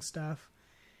dressing stuff,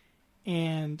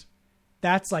 and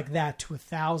that's like that to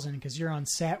 1,000 because you're on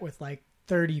set with like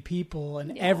 30 people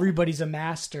and everybody's a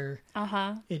master.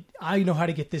 I know how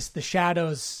to get the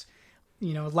shadows,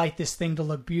 light this thing to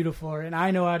look beautiful, and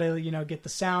I know how to get the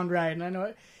sound right, and I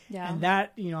know and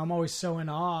that I'm always so in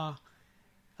awe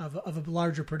of a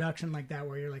larger production like that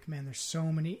where you're like, man, there's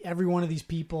so many, every one of these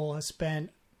people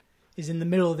is in the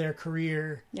middle of their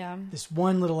career. Yeah. This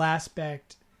one little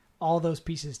aspect, all those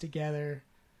pieces together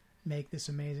make this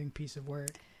amazing piece of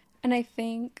work. And I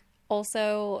think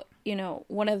also,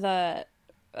 one of the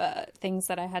things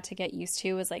that I had to get used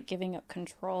to was like giving up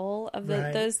control of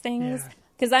those things.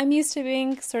 Because I'm used to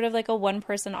being sort of like a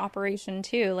one-person operation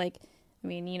too. Like, I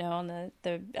mean, on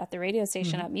at the radio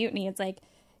station at Mutiny, it's like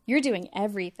you're doing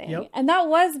everything. Yep. And that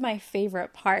was my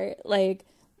favorite part. Like,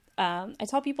 I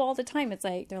tell people all the time, it's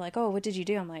like, they're like, oh, what did you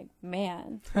do? I'm like,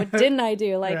 man, what didn't I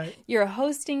do? Like, you're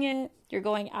hosting it, you're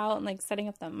going out and like setting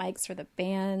up the mics for the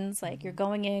bands. Like you're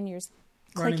going in, you're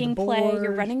clicking play,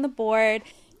 you're running the board,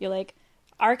 you're like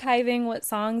archiving what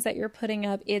songs that you're putting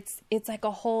up. It's like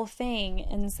a whole thing.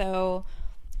 And so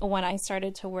when I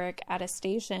started to work at a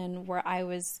station where I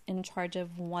was in charge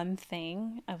of one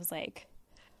thing, I was like,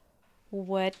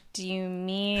 what do you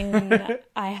mean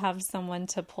I have someone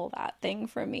to pull that thing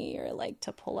for me, or like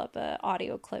to pull up an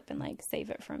audio clip and like save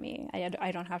it for me?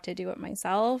 I don't have to do it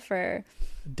myself, or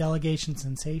delegation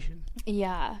sensation.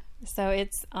 Yeah. So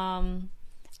it's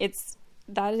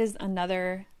that is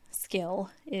another skill,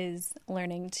 is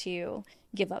learning to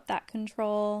give up that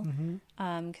control.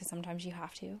 Because sometimes you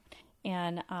have to,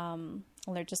 and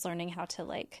they're just learning how to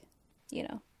like,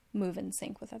 move in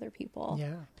sync with other people.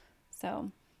 Yeah.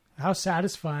 So. How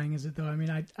satisfying is it though? I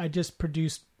mean, I just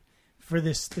produced for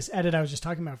this edit I was just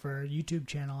talking about for our YouTube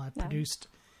channel. I produced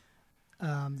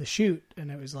the shoot, and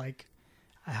it was like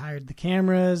I hired the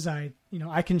cameras. I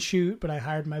can shoot, but I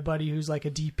hired my buddy who's like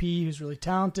a DP who's really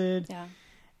talented. Yeah.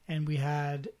 And we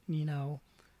had,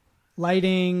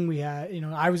 lighting. We had,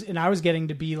 I was getting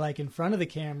to be like in front of the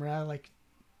camera, like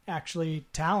actually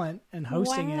talent and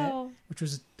hosting it, which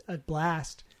was a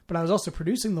blast. But I was also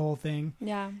producing the whole thing.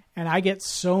 Yeah. And I get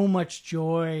so much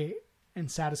joy and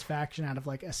satisfaction out of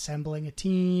like assembling a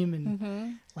team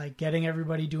and like getting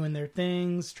everybody doing their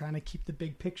things, trying to keep the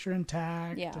big picture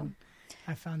intact. Yeah. And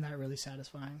I found that really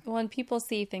satisfying. Well, and people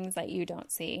see things that you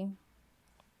don't see.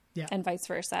 Yeah. And vice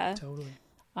versa. Totally.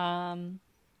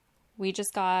 We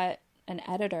just got an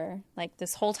editor. Like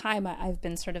this whole time I've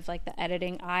been sort of like the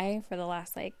editing eye for the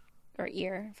last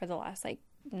ear for the last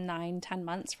 9-10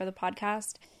 months for the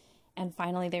podcast. And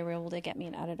finally they were able to get me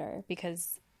an editor,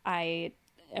 because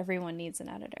everyone needs an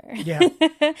editor. Yeah.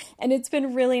 And it's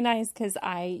been really nice because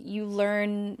you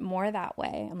learn more that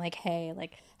way. I'm like, hey,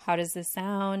 like, how does this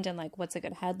sound? And like, what's a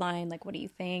good headline? Like, what do you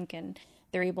think? And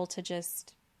they're able to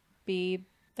just be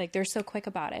like, they're so quick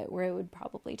about it, where it would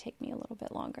probably take me a little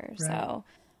bit longer. Right. So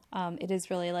it is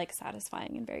really like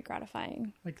satisfying and very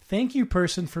gratifying. Like, thank you,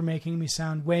 person, for making me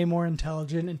sound way more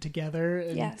intelligent and together.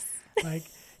 And, yes. Like,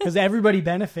 because everybody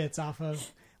benefits off of,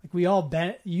 like, we all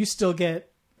you still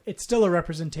get, it's still a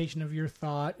representation of your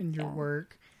thought and your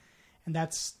work. And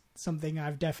that's something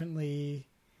I've definitely,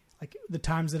 like, the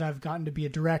times that I've gotten to be a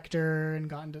director and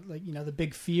gotten to, like, you know, the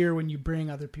big fear when you bring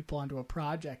other people onto a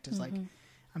project is like,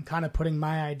 I'm kind of putting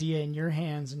my idea in your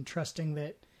hands and trusting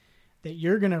that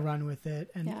you're going to run with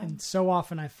it. And so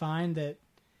often I find that,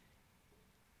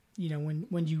 you know,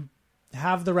 when you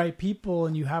have the right people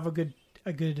and you have a good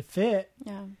fit,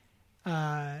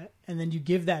 and then you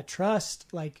give that trust,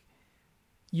 like,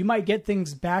 you might get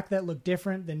things back that look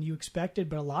different than you expected,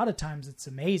 but a lot of times it's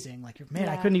amazing. Like, man,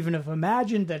 I couldn't even have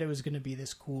imagined that it was going to be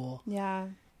this cool. Yeah.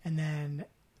 And then,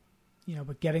 you know,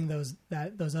 but getting those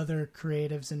other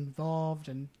creatives involved,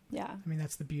 and I mean,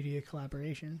 that's the beauty of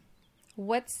collaboration.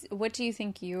 What do you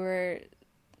think your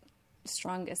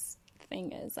strongest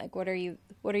thing is? Like, what are you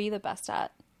the best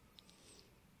at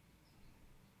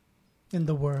in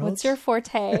the world? What's your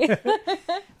forte?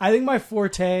 I think my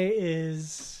forte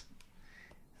is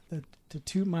to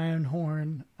toot my own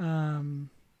horn.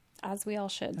 As we all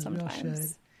should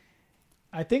sometimes.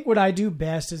 I think what I do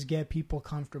best is get people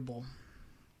comfortable.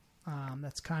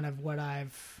 That's kind of what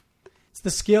it's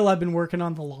the skill I've been working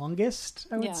on the longest,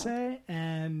 I would say.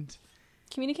 And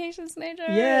communications major.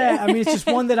 Yeah. I mean, it's just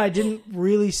one that I didn't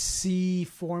really see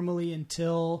formally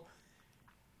until,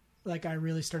 like, I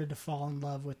really started to fall in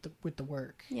love with the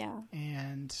work. Yeah.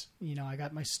 And, you know, I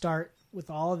got my start with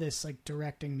all of this, like,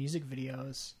 directing music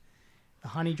videos. The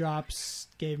Honey Drops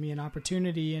gave me an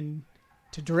opportunity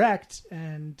to direct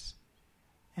and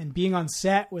being on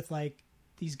set with, like,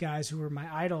 these guys who were my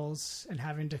idols and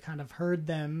having to kind of herd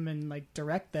them and, like,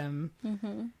 direct them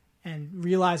and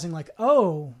realizing, like,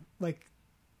 oh, like,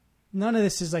 none of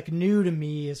this is, like, new to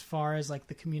me as far as, like,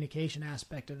 the communication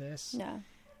aspect of this. Yeah.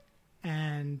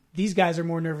 And these guys are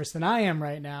more nervous than I am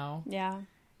right now. Yeah.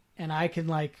 And I can,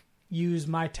 like, use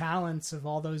my talents of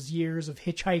all those years of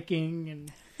hitchhiking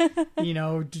and, you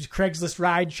know, Craigslist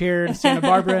rideshare to Santa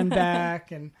Barbara and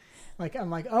back. And, like, I'm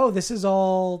like, oh, this is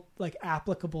all, like,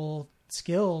 applicable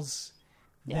skills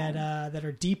that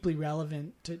are deeply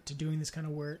relevant to doing this kind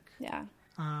of work. Yeah.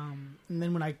 And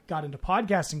then when I got into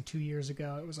podcasting 2 years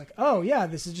ago, it was like, oh yeah,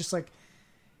 this is just like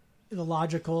the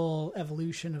logical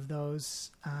evolution of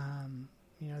those.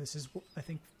 You know, this is, I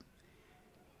think,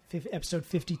 episode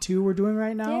 52 we're doing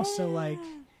right now. Yeah. So, like,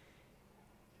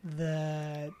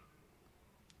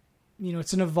 you know,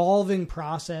 it's an evolving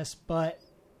process, but,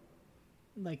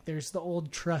 like, there's the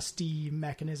old trusty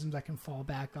mechanisms I can fall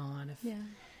back on.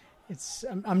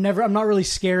 I'm not really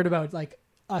scared about, like,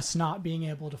 us not being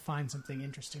able to find something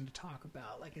interesting to talk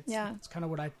about. Like, it's kind of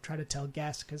what I try to tell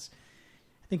guests, because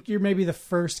I think you're maybe the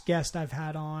first guest I've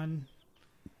had on,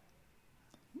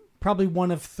 probably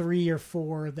one of 3 or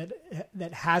 4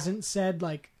 that hasn't said,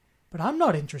 like, but I'm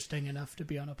not interesting enough to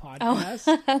be on a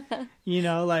podcast. Oh. You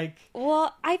know, like,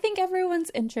 well, I think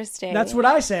everyone's interesting. That's what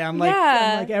I say. I'm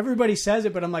like, everybody says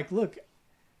it, but I'm like, look,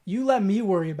 you let me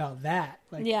worry about that.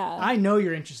 Like, I know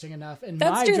you're interesting enough, and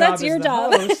my job as the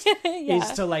host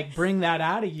is to, like, bring that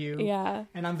out of you. Yeah.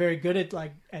 And I'm very good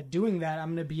at doing that.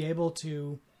 I'm going to be able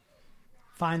to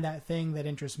find that thing that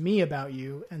interests me about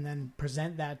you and then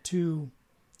present that to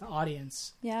the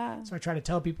audience. Yeah. So I try to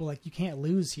tell people, like, you can't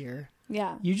lose here.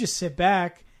 Yeah. You just sit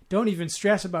back. Don't even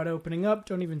stress about opening up.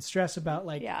 Don't even stress about,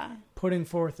 like, putting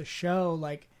forth a show.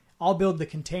 Like, I'll build the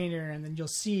container, and then you'll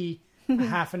see a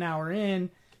half an hour in,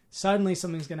 suddenly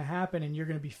something's going to happen, and you're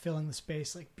going to be filling the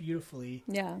space, like, beautifully.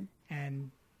 Yeah.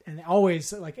 And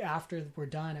always, like, after we're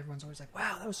done, everyone's always like,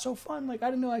 wow, that was so fun. Like, I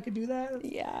didn't know I could do that.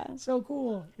 Yeah. So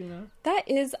cool, you know?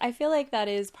 I feel like that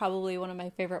is probably one of my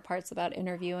favorite parts about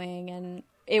interviewing, and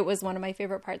it was one of my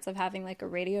favorite parts of having, like, a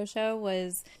radio show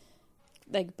was,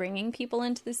 like, bringing people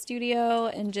into the studio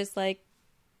and just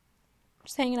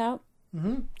hanging out,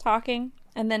 talking,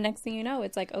 and then next thing you know,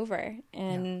 it's, like, over.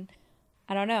 And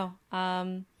I don't know.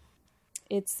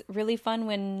 It's really fun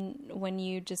when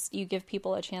you give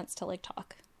people a chance to, like,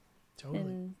 talk. Totally.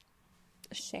 And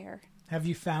share. Have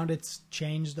you found it's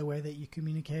changed the way that you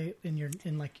communicate in your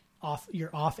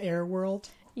off-air world?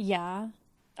 Yeah.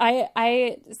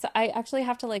 I actually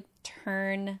have to, like,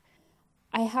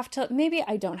 maybe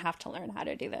I don't have to learn how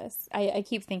to do this. I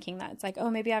keep thinking that. It's like,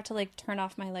 oh, maybe I have to, like, turn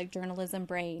off my, like, journalism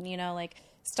brain, you know, like,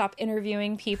 stop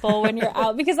interviewing people when you're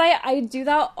out. Because I do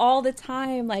that all the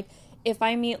time. Like, if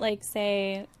I meet, like,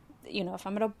 say, you know, if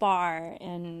I'm at a bar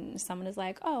and someone is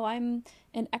like, oh, I'm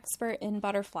an expert in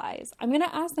butterflies, I'm going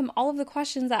to ask them all of the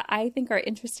questions that I think are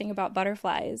interesting about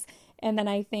butterflies. And then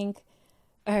I think,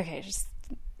 okay, just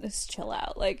just chill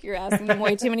out. Like, you're asking them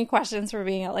way too many questions for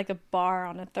being at like a bar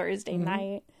on a Thursday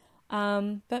night.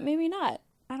 But maybe not.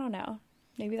 I don't know.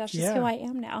 Maybe that's just who I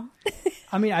am now.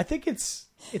 I mean, I think it's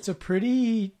a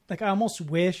pretty, like, I almost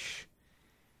wish,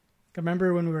 like, I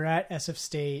remember when we were at SF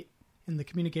State in the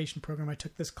communication program, I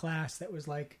took this class that was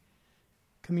like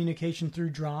communication through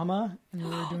drama, and we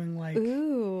were doing like,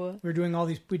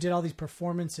 we did all these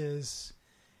performances.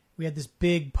 We had this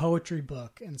big poetry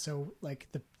book, and so like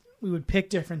we would pick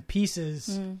different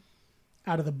pieces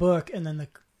out of the book, and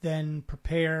then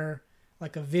prepare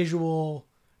like a visual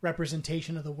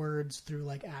representation of the words through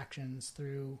like actions,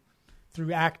 through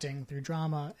acting, through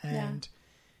drama, and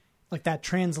like that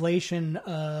translation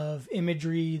of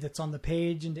imagery that's on the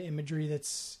page into imagery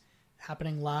that's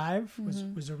happening live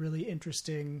was a really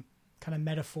interesting kind of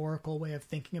metaphorical way of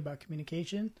thinking about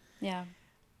communication. Yeah.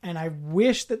 And I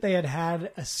wish that they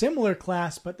had a similar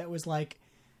class, but that was like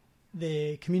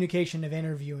the communication of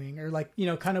interviewing, or like, you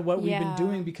know, kind of what we've been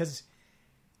doing, because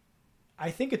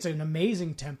I think it's an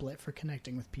amazing template for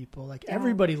connecting with people. Like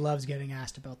everybody loves getting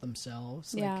asked about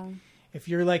themselves. Like, if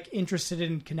you're like interested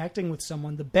in connecting with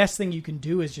someone, the best thing you can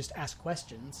do is just ask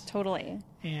questions. Totally.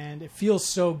 And it feels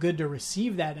so good to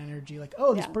receive that energy. Like,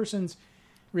 oh, this person's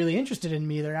really interested in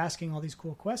me. They're asking all these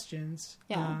cool questions.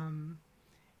 Yeah.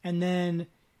 And then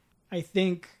I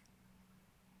think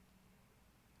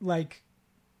like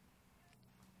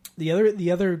the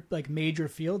other like major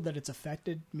field that it's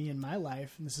affected me in my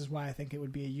life, and this is why I think it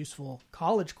would be a useful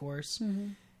college course,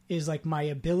 is like my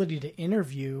ability to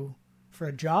interview for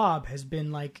a job has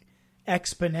been like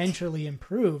exponentially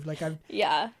improved. Like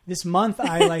this month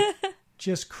I like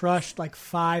just crushed like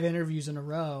 5 interviews in a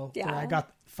row where I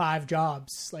got 5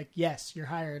 jobs. Like, yes, you're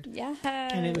hired. Yeah.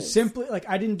 And it was simply like,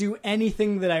 I didn't do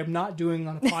anything that I'm not doing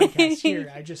on a podcast here.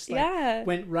 I just like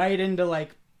went right into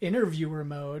like interviewer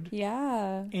mode.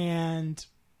 Yeah. And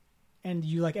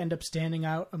you like end up standing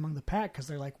out among the pack because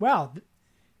they're like, wow,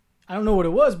 I don't know what it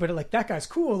was, but like that guy's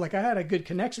cool. Like I had a good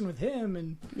connection with him.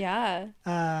 And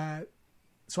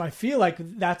so I feel like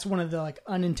that's one of the like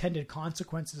unintended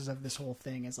consequences of this whole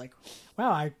thing is like,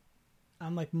 wow,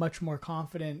 I'm like much more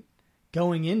confident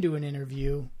going into an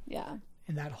interview. Yeah.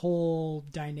 And that whole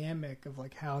dynamic of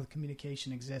like how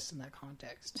communication exists in that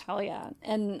context. Hell yeah.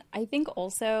 And I think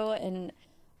also, and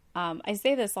I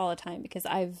say this all the time because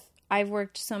I've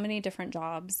worked so many different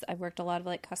jobs. I've worked a lot of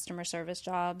like customer service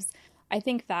jobs. I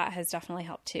think that has definitely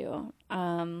helped too.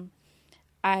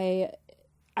 I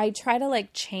try to like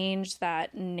change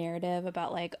that narrative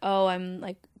about like, oh, I'm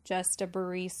like just a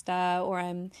barista, or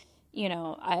I'm, you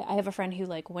know, I have a friend who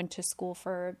like went to school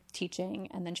for teaching,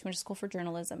 and then she went to school for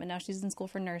journalism, and now she's in school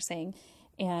for nursing.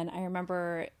 And I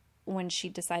remember when she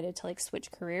decided to like switch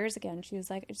careers again, she was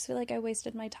like, I just feel like I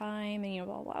wasted my time. And, you know,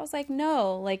 blah, blah, blah. I was like,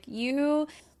 no, like you,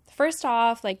 first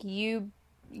off, like you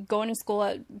going to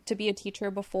school to be a teacher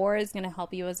before is going to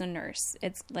help you as a nurse.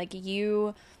 It's like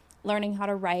you learning how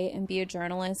to write and be a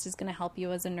journalist is going to help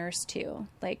you as a nurse too.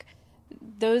 Like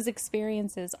those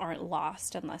experiences aren't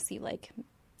lost unless you like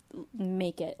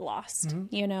make it lost,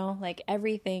 you know, like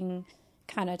everything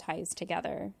kind of ties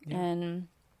together. And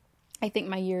I think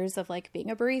my years of like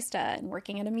being a barista and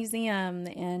working at a museum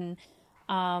and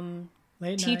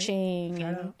teaching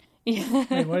and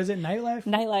Wait, what is it? Nightlife?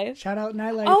 Nightlife. Shout out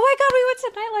Nightlife. Oh my God, we went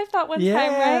to Nightlife that one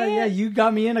time, right? Yeah, you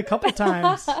got me in a couple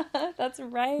times. That's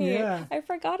right. Yeah. I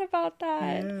forgot about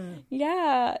that.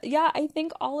 Yeah. I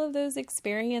think all of those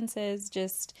experiences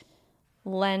just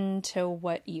lend to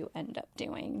what you end up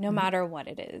doing, no matter what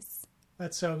it is.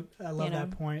 That's so, I love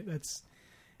that point.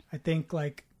 I think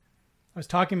like, I was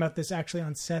talking about this actually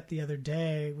on set the other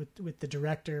day with the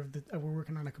director of we're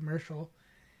working on a commercial.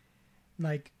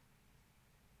 Like,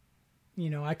 you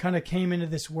know, I kind of came into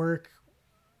this work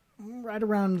right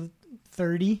around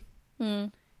 30.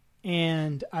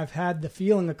 And I've had the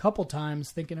feeling a couple times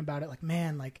thinking about it, like,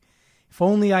 man, like if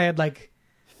only I had like,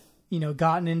 you know,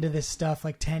 gotten into this stuff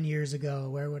like 10 years ago,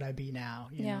 where would I be now?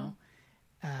 You know,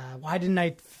 why didn't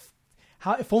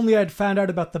if only I'd found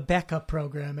out about the Becca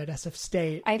program at SF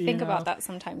State. I think about that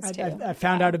sometimes too. I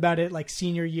found out about it like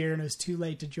senior year and it was too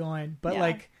late to join.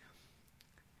 But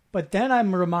but then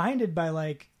I'm reminded by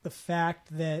like the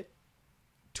fact that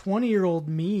 20-year-old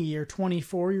me or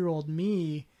 24-year-old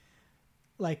me,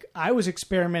 like I was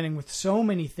experimenting with so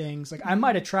many things. Like I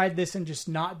might have tried this and just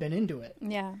not been into it.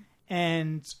 Yeah.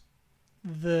 And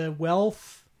the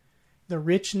wealth, the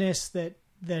richness that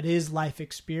is life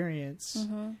experience,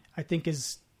 I think I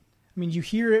mean, you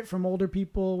hear it from older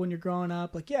people when you're growing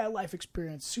up, like, yeah, life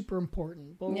experience, super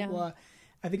important, blah, blah, blah.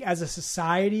 I think as a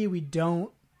society, we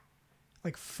don't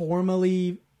like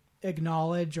formally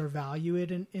acknowledge or value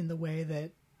it in the way that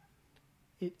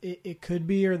it could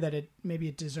be, or that maybe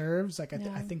it deserves. Like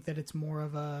I think that it's more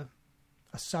of a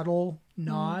subtle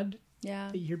nod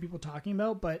that you hear people talking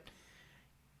about, but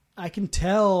I can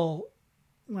tell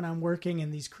when I'm working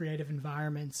in these creative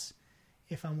environments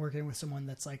if I'm working with someone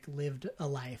that's like lived a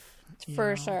life.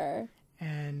 For sure.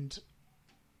 And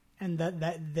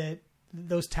that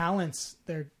those talents,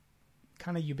 they're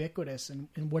kind of ubiquitous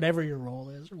in whatever your role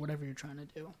is or whatever you're trying to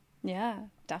do. Yeah,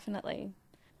 definitely.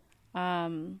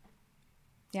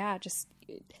 Just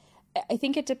I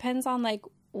think it depends on like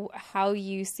how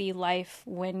you see life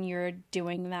when you're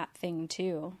doing that thing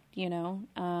too, you know?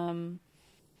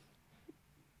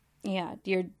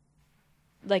 You're,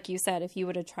 like you said, if you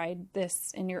would have tried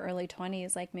this in your early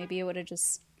 20s, like maybe it would have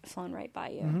just flown right by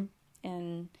you. Mm-hmm.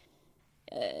 And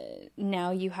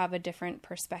now you have a different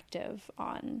perspective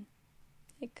on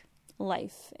like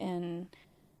life and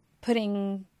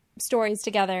putting stories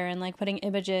together and like putting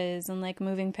images and like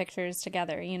moving pictures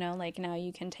together, you know, like now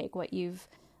you can take what you've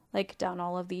like done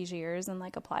all of these years and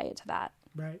like apply it to that.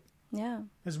 Right. Yeah.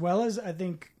 As well as I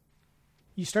think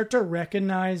you start to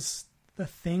recognize the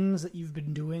things that you've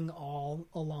been doing all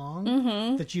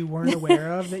along that you weren't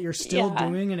aware of, that you're still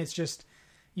doing. And it's just,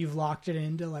 you've locked it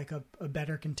into like a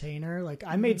better container. Like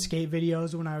I made skate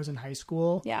videos when I was in high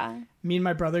school. Yeah. Me and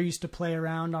my brother used to play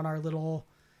around on our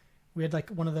we had like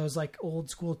one of those like old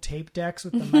school tape decks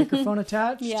with the microphone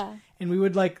attached. Yeah. And we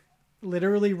would like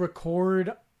literally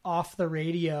record off the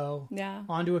radio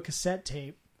onto a cassette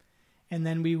tape. And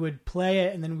then we would play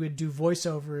it, and then we'd do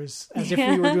voiceovers as if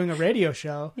we were doing a radio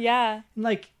show. Yeah. And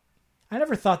like, I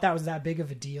never thought that was that big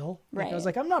of a deal. Like, Right. I was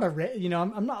like, I'm not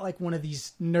I'm not like one of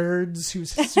these nerds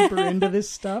who's super into this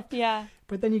stuff. Yeah.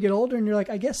 But then you get older and you're like,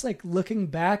 I guess like looking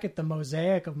back at the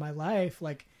mosaic of my life,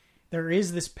 like there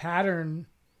is this pattern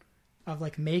of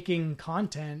like making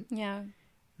content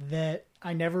that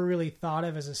I never really thought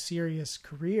of as a serious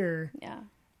career. Yeah.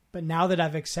 But now that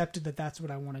I've accepted that that's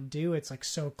what I want to do, it's like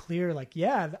so clear. Like,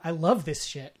 yeah, I love this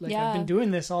shit. Like I've been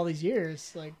doing this all these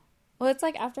years. Like, well, it's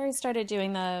like after I started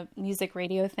doing the music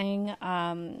radio thing,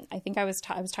 I think I was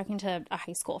talking to a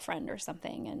high school friend or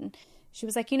something, and she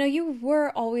was like, you know, you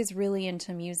were always really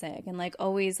into music and like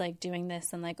always like doing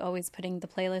this and like always putting the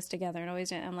playlist together and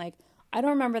always doing. I'm like, I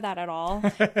don't remember that at all.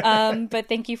 But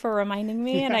thank you for reminding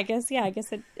me. Yeah. And I guess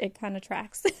it kind of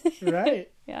tracks.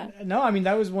 Right. Yeah. No, I mean,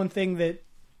 that was one thing that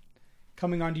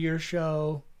coming onto your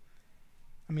show,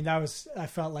 I mean, I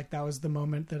felt like that was the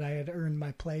moment that I had earned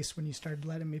my place when you started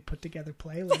letting me put together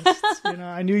playlists. You know,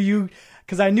 I knew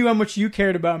because I knew how much you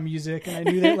cared about music, and I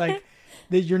knew that like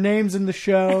that your name's in the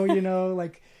show, you know,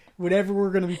 like whatever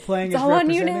we're going to be playing is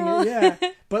representing it. Yeah.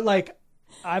 But like,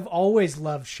 I've always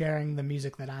loved sharing the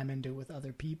music that I'm into with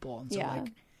other people. And so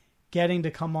like getting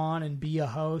to come on and be a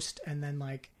host, and then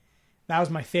like, that was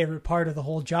my favorite part of the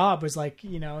whole job, was like,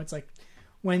 you know, it's like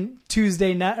when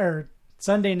Tuesday night or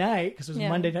Sunday night, because it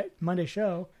was Monday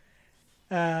show,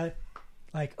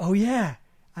 like, oh yeah,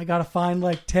 I got to find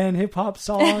like 10 hip hop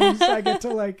songs. I get to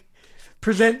like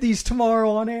present these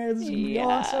tomorrow on air. This is going to be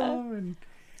awesome.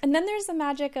 And then there's the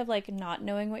magic of like not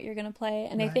knowing what you're going to play.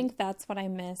 And I think that's what I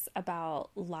miss about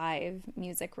live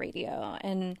music radio.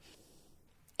 And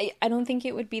I don't think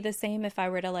it would be the same if I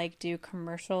were to like do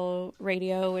commercial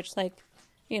radio, which like,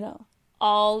 you know,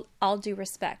 all due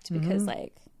respect, because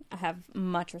like I have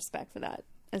much respect for that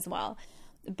as well.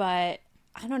 But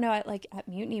I don't know, at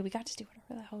Mutiny, we got to do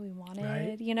whatever the hell we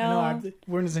wanted, you know? I know, we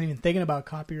weren't even thinking about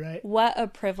copyright. What a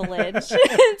privilege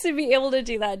to be able to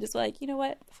do that. Just like, you know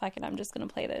what? Fuck it, I'm just going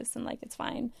to play this and like, it's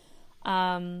fine.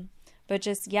 But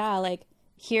just, like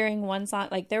hearing one song,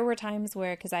 like there were times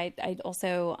where, cause I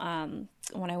also,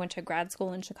 when I went to grad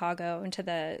school in Chicago, went to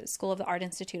the School of the Art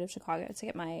Institute of Chicago to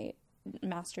get my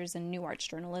master's in new arts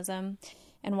journalism.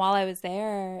 And while I was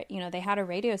there, you know, they had a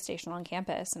radio station on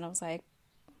campus, and I was like,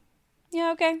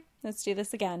 yeah, okay, let's do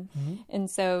this again. And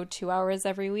so 2 hours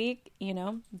every week, you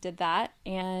know, did that.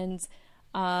 And,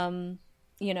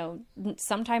 you know,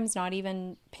 sometimes not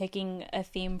even picking a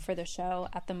theme for the show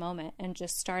at the moment, and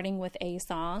just starting with a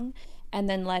song and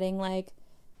then letting like,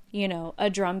 you know, a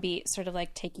drum beat sort of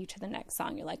like take you to the next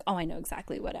song. You're like, oh, I know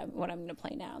exactly what I'm going to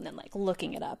play now. And then like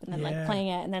looking it up and then like playing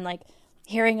it, and then like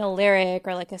hearing a lyric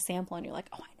or like a sample, and you're like,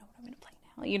 oh, I know what I'm going to play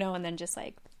now, you know, and then just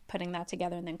like putting that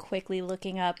together, and then quickly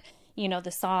looking up, you know,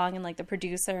 the song and like the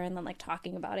producer, and then like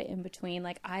talking about it in between.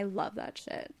 Like, I love that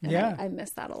shit. And I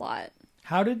miss that a lot.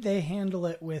 How did they handle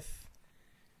it with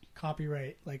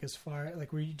copyright? Like, as far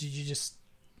like, did you just,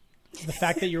 the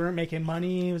fact that you weren't making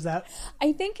money, was that?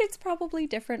 I think it's probably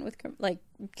different with like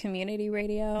community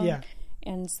radio. Yeah.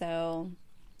 And so.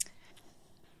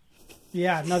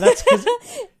 Yeah, no, that's because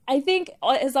I think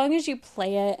as long as you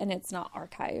play it and it's not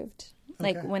archived.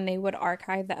 Like Okay. when they would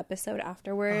archive the episode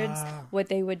afterwards, what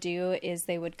they would do is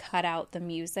they would cut out the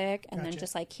music and then Gotcha.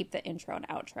 just like keep the intro and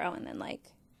outro and then like,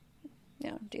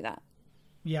 do that.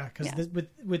 Yeah, because Yeah.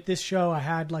 with this show, I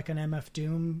had like an MF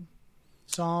Doom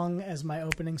song as my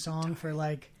opening song for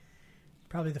like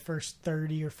probably the first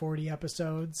 30 or 40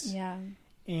 episodes. Yeah.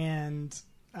 And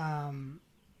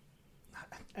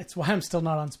that's why I'm still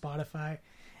not on Spotify.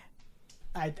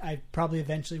 I probably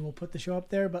eventually will put the show up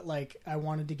there, but like I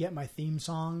wanted to get my theme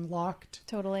song locked.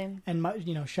 Totally. And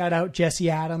shout out Jesse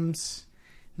Adams,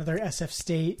 another SF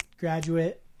State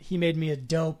graduate. He made me a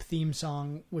dope theme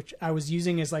song, which I was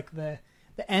using as like the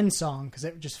end song because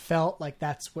it just felt like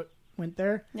that's what went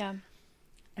there. Yeah.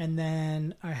 And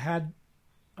then I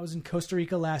was in Costa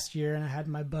Rica last year, and I had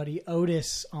my buddy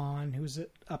Otis on, who's an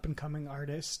up and coming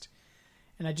artist,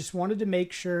 and I just wanted to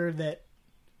make sure that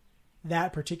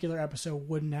particular episode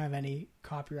wouldn't have any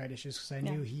copyright issues because I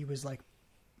knew he was like,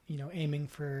 aiming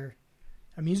for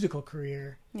a musical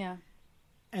career. Yeah.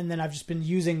 And then I've just been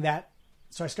using that.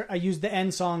 So I used the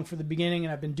end song for the beginning,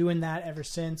 and I've been doing that ever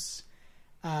since.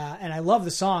 And I love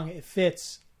the song; it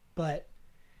fits. But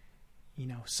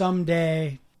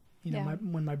someday,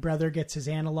 when my brother gets his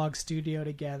analog studio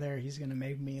together, he's gonna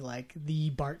make me like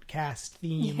the Bartcast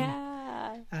theme.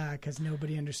 Yeah. Because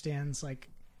nobody understands like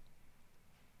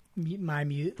my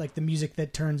music, like the music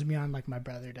that turns me on, like my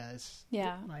brother does.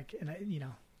 Yeah. Like, and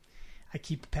I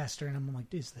keep pestering him. I'm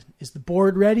like, is the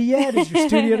board ready yet? Is your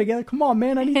studio together? Come on,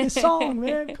 man! I need this song,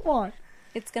 man. Come on.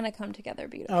 It's going to come together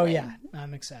beautifully. Oh yeah,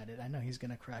 I'm excited. I know he's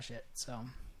gonna crush it. So,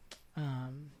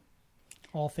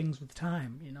 all things with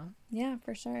time, Yeah,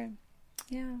 for sure.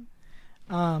 Yeah.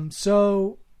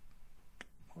 So,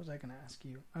 what was I gonna ask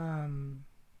you?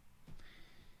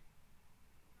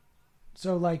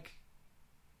 So like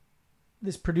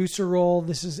this producer role,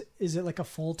 is it like a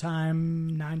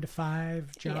full-time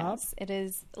 9-to-5 job? Yes, it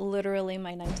is literally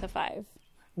my 9 to 5.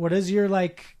 What is your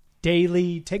like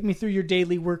take me through your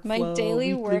daily workflow? My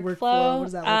daily weekly workflow. What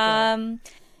does that look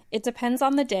like? It depends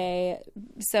on the day.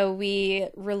 So we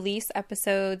release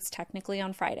episodes technically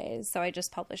on Fridays. So I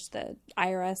just published the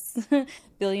IRS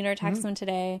billionaire tax one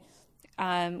today.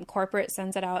 Corporate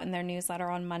sends it out in their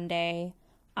newsletter on Monday.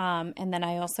 And then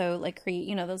I also like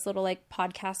create, those little like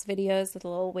podcast videos with a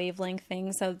little wavelength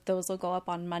thing. So those will go up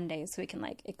on Monday so we can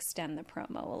like extend the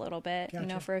promo a little bit,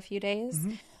 Gotcha. for a few days.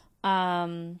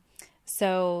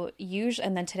 So usually,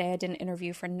 and then today I did an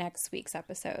interview for next week's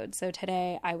episode. So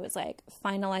today I was like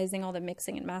finalizing all the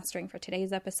mixing and mastering for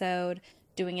today's episode,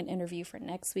 doing an interview for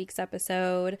next week's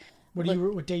episode.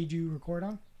 What day do you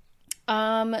record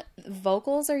on?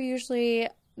 Vocals are usually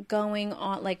going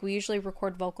on, like we usually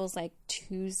record vocals like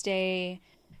Tuesday,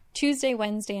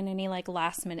 Wednesday, and any like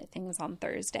last minute things on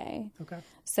Thursday. Okay.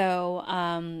 So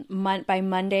by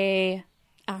Monday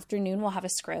afternoon, we'll have a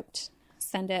script,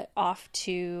 send it off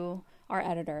to our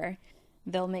editor.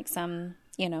 They'll make some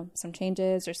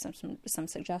changes or some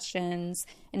suggestions.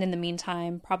 And in the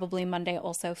meantime, probably Monday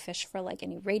also fish for like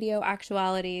any radio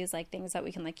actualities, like things that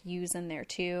we can like use in there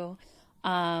too.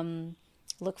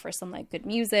 Look for some like good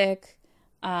music.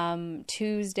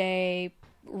 Tuesday,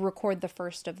 record the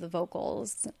first of the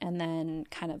vocals and then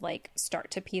kind of like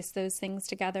start to piece those things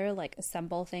together, like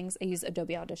assemble things. I use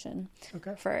Adobe Audition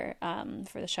for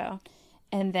the show.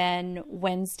 And then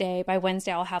by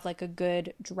Wednesday, I'll have like a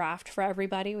good draft for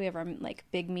everybody. We have our like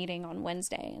big meeting on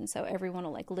Wednesday. And so everyone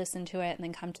will like listen to it and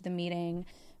then come to the meeting,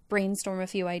 brainstorm a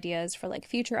few ideas for like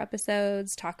future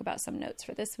episodes, talk about some notes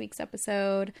for this week's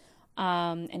episode,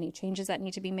 any changes that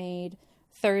need to be made.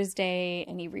 Thursday,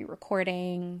 any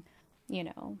re-recording,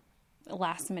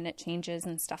 last minute changes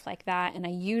and stuff like that. And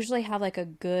I usually have like a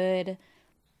good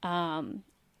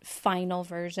final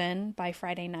version by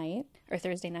Friday night or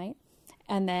Thursday night.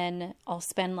 And then I'll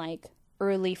spend like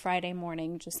early Friday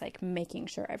morning just like making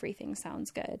sure everything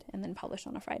sounds good and then publish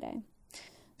on a Friday.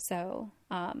 So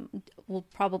we'll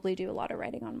probably do a lot of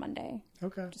writing on Monday.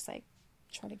 Okay. Just like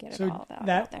try to get it all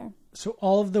out there. So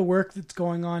all of the work that's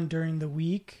going on during the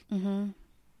week,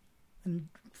 and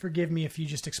forgive me if you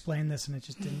just explained this and it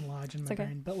just didn't lodge in my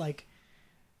brain, but like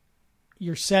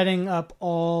you're setting up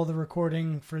all the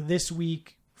recording for this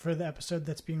week for the episode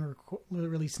that's being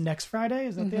released next Friday.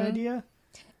 Is that the idea?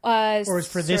 Or is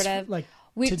for this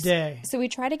today? So we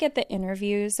try to get the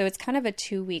interviews. So it's kind of a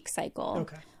 2-week cycle.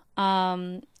 Okay.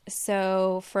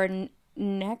 So for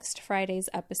next Friday's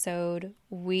episode,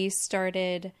 we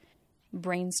started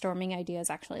brainstorming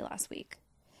ideas actually last week.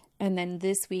 And then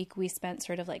this week we spent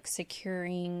sort of like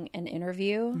securing an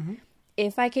interview.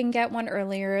 If I can get one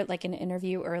earlier, like an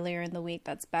interview earlier in the week,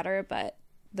 that's better. But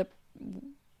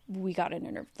we got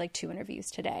like 2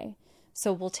 interviews today.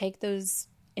 So we'll take those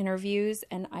interviews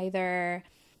and either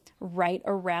write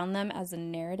around them as a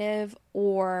narrative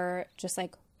or just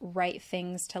like write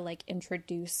things to like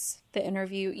introduce the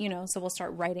interview, you know, so we'll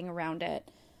start writing around it.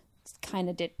 Kind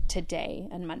of did today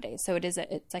and Monday. So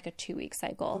it's like a 2-week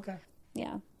cycle. Okay.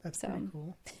 Yeah. That's pretty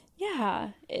cool. Yeah.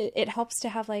 It helps to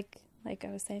have like I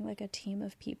was saying, like a team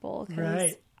of people. 'Cause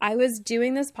right. I was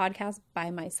doing this podcast by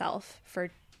myself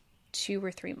for 2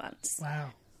 or 3 months.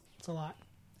 Wow. That's a lot.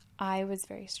 I was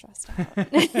very stressed out.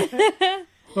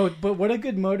 But what a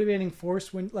good motivating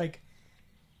force when like,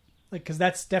 cause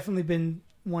that's definitely been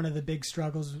one of the big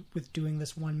struggles with doing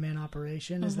this one-man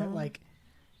operation is that like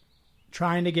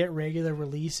trying to get regular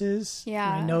releases.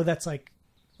 Yeah. And I know that's like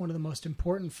one of the most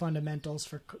important fundamentals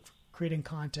for creating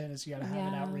content is you got to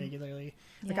have it out regularly.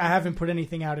 Like I haven't put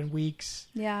anything out in weeks.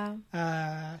 Yeah.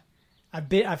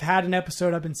 I've had an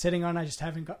episode I've been sitting on. I just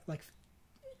haven't got like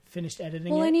finished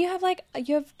editing well, it. and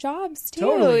you have jobs too.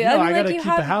 Totally. No, I got to you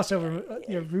keep a house over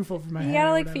roof over my head. You got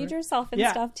to like whatever. feed yourself and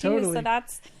stuff too. Totally. So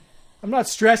that's. I'm not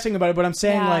stressing about it, but I'm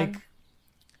saying like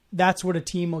that's what a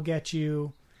team will get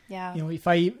you. Yeah. You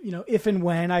know, if and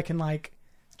when I can like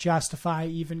justify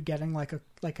even getting like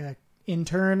a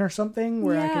intern or something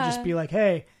where I could just be like,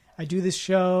 hey, I do this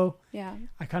show. Yeah.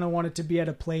 I kind of want it to be at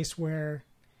a place where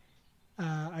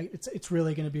it's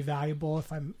really going to be valuable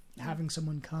if I'm having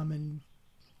someone come and,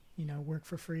 you know, work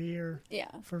for free or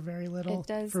for very little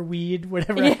for weed,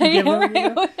 whatever I can give them. You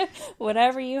know?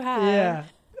 Whatever you have.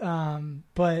 Yeah.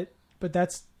 But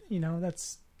that's, you know,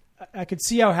 I could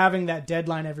see how having that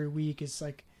deadline every week is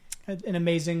like an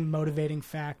amazing motivating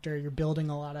factor. You're building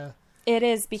a lot of it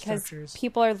is because structures.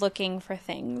 People are looking for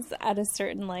things at a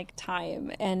certain like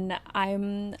time, and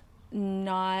I'm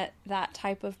not that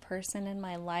type of person in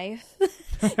my life.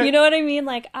 You know what I mean?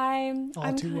 Like I'm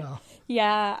too well.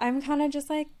 Yeah, I'm kind of just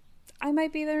like I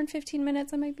might be there in 15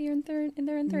 minutes. I might be in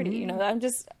there in 30. You know, I'm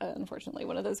just unfortunately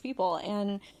one of those people.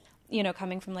 And you know,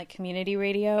 coming from like community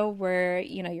radio where,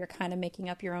 you know, you're kind of making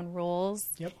up your own rules.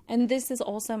 Yep. And this is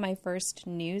also my first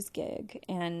news gig.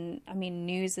 And I mean,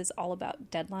 news is all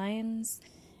about deadlines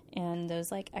and those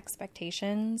like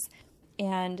expectations.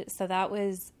 And so that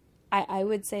was, I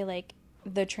would say like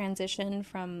the transition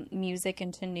from music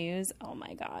into news. Oh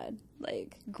my God,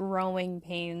 like growing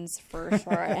pains for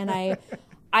sure. And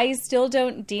I still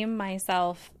don't deem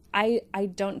myself, I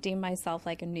don't deem myself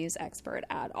like a news expert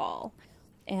at all.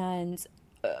 And,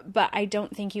 but I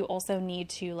don't think you also need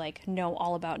to like know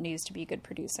all about news to be a good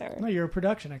producer. No, you're a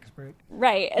production expert.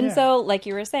 Right. And so like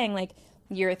you were saying, like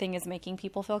your thing is making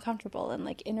people feel comfortable and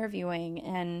like interviewing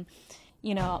and,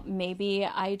 you know, maybe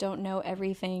I don't know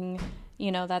everything,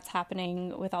 you know, that's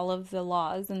happening with all of the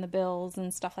laws and the bills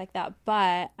and stuff like that.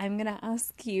 But I'm going to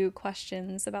ask you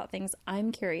questions about things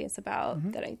I'm curious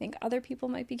about that I think other people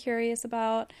might be curious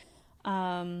about.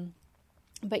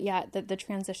 But yeah, the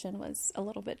transition was a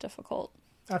little bit difficult.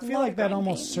 I feel like that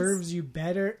almost serves you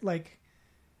better. Like,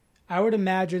 I would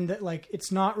imagine that, like,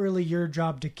 it's not really your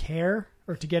job to care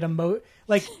or to get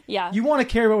like, you want to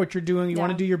care about what you're doing. You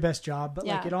want to do your best job. But,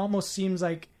 like, it almost seems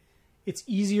like it's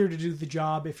easier to do the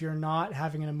job if you're not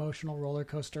having an emotional roller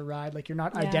coaster ride. Like, you're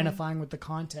not identifying with the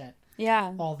content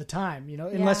all the time, you know,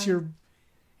 unless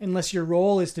your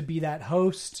role is to be that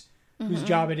host whose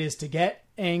job it is to get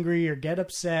angry or get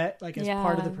upset, like as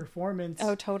part of the performance.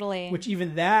 Oh, totally. Which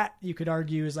even that you could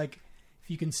argue is like, if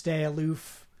you can stay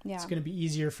aloof, it's going to be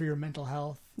easier for your mental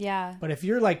health. Yeah. But if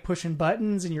you're like pushing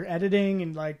buttons and you're editing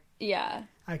and like,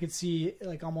 I could see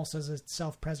like almost as a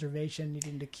self-preservation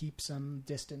needing to keep some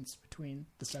distance between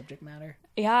the subject matter.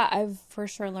 Yeah. I've for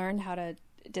sure learned how to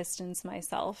distance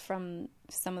myself from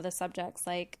some of the subjects.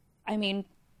 Like, I mean,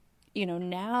 you know,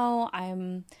 now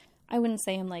I wouldn't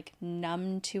say I'm like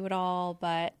numb to it all,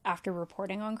 but after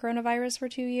reporting on coronavirus for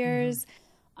 2 years,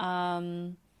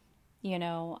 you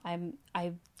know,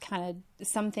 I kind of,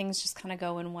 some things just kind of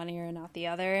go in one ear and out the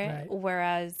other. Right.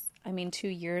 Whereas, I mean, 2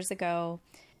 years ago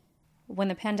when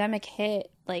the pandemic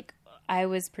hit, like I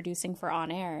was producing for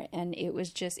On Air and it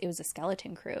was a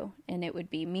skeleton crew and it would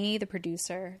be me, the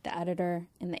producer, the editor,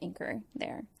 and the anchor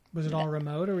there. Was it all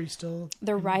remote or were you still...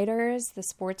 The writers, the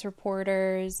sports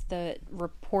reporters, the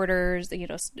reporters, you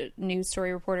know, news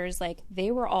story reporters, like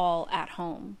they were all at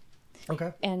home.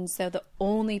 Okay. And so the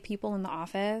only people in the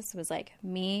office was like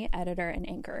me, editor, and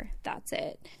anchor. That's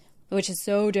it. Which is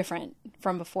so different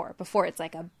from before. Before it's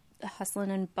like a hustling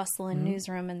and bustling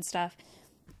newsroom and stuff.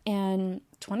 And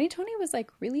 2020 was like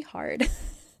really hard.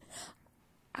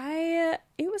 It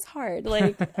was hard.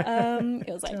 Like, it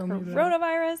was like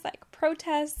coronavirus, like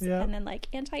protests, and then like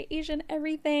anti-Asian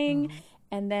everything.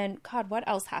 And then, God, what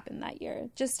else happened that year?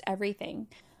 Just everything.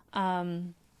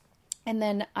 And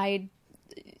then I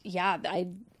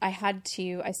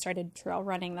started trail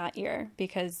running that year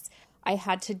because I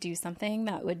had to do something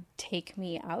that would take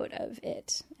me out of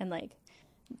it. And like,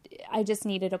 I just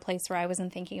needed a place where I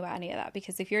wasn't thinking about any of that,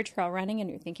 because if you're trail running and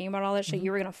you're thinking about all that shit,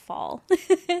 you were going to fall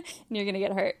and you're going to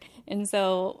get hurt. And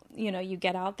so, you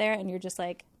get out there and you're just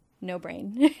like, no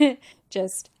brain,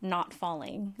 just not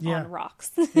falling on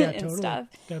rocks and totally. stuff.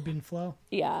 Gotta be in flow.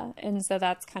 Yeah. And so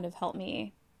that's kind of helped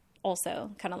me also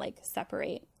kind of like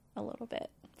separate a little bit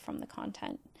from the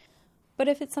content. But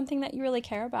if it's something that you really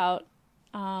care about,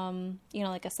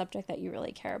 like a subject that you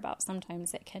really care about,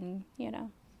 sometimes it can, you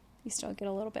still get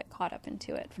a little bit caught up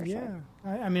into it for sure.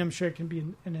 I mean, I'm sure it can be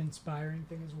an inspiring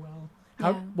thing as well.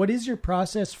 What is your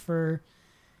process for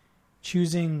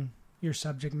choosing your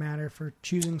subject matter, for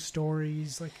choosing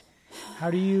stories? Like, how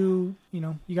do you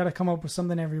got to come up with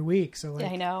something every week. So like,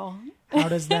 I know. How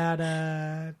does that,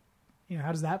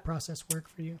 how does that process work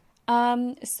for you?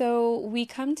 So we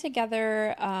come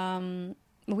together,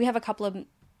 we have a couple of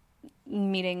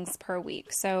meetings per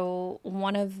week. So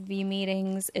one of the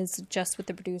meetings is just with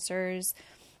the producers.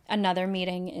 Another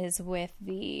meeting is with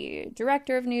the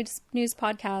director of news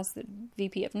podcasts, the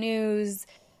VP of news,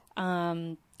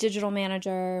 digital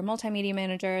manager, multimedia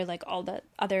manager, like all the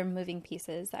other moving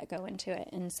pieces that go into it.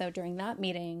 And so during that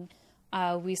meeting,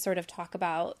 we sort of talk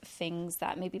about things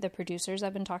that maybe the producers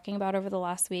have been talking about over the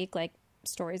last week, like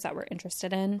stories that we're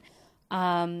interested in,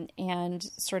 and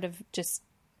sort of just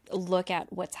look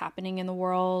at what's happening in the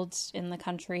world, in the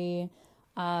country,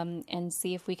 and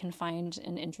see if we can find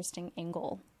an interesting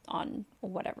angle on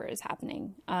whatever is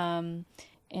happening.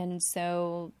 And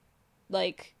so,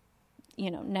 like,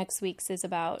 next week's is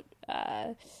about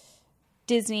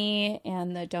Disney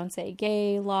and the Don't Say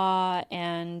Gay law,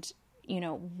 and,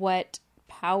 what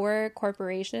power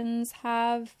corporations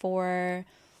have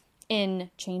in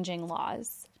changing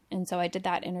laws. And so I did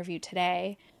that interview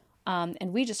today.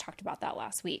 And we just talked about that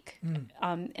last week.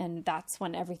 And that's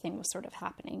when everything was sort of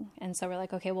happening. And so we're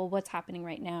like, okay, well, what's happening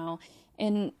right now?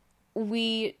 And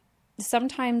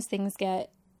sometimes things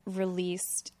get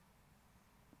released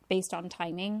based on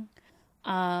timing.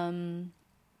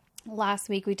 Last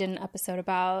week we did an episode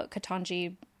about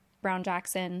Ketanji Brown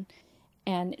Jackson,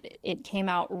 and it came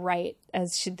out right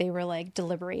as they were like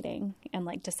deliberating and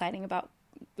like deciding about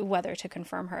whether to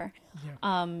confirm her.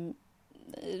 Yeah.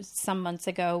 Some months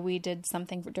ago, we did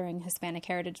something during Hispanic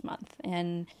Heritage Month,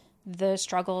 and the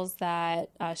struggles that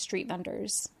street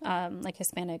vendors, like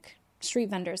Hispanic street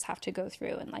vendors, have to go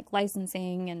through, and like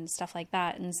licensing and stuff like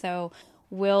that. And so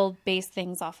we'll base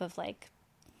things off of like,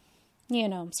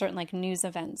 certain like news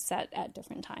events at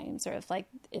different times, or if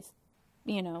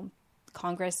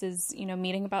Congress is,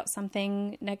 meeting about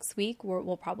something next week,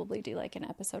 we'll probably do like an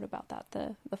episode about that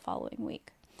the following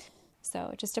week. So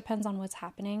it just depends on what's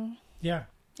happening. Yeah.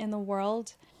 In the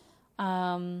world.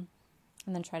 And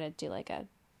then try to do like a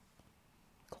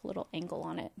cool little angle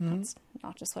on it. Mm-hmm. That's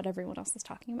not just what everyone else is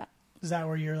talking about. Is that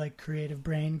where your like creative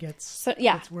brain gets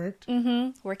worked?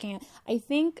 Mm-hmm. Working it. I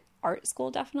think art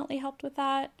school definitely helped with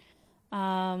that.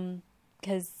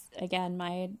 Because again,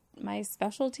 my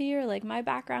specialty, or like my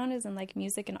background, is in like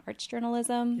music and arts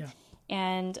journalism. Yeah.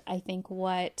 And I think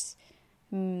what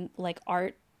like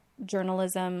art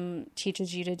journalism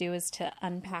teaches you to do is to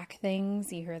unpack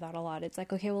things. You hear that a lot. It's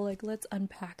like, okay, well, like, let's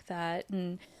unpack that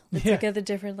and let's look at the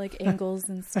different like angles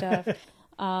and stuff.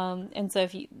 And so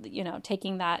if you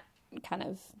taking that kind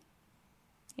of,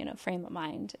 frame of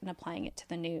mind and applying it to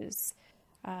the news,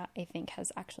 I think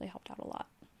has actually helped out a lot.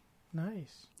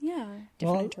 Nice. Yeah.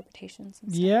 Different interpretations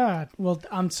and stuff. Yeah. Well,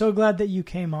 I'm so glad that you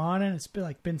came on, and it's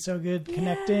been so good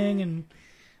connecting and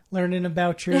learning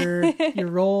about your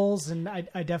roles. And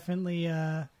I definitely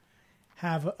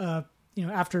have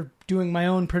after doing my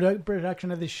own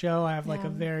production of this show, I have like a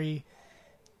very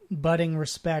budding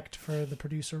respect for the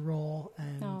producer role.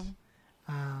 And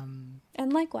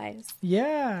and likewise.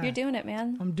 Yeah. You're doing it,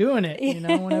 man. I'm doing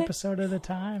it, one episode at a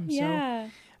time. Yeah.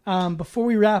 So before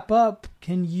we wrap up,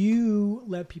 can you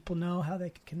let people know how they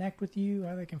can connect with you,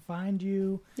 how they can find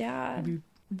you? Yeah. Maybe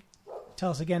tell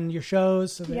us again your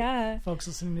shows so that folks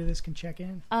listening to this can check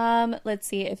in. Let's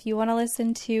see. If you want to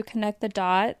listen to Connect the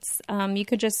Dots, you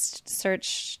could just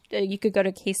search, you could go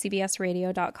to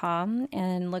kcbsradio.com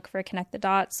and look for Connect the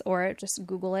Dots, or just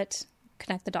Google it,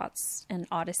 Connect the Dots and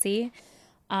Audacy.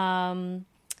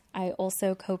 I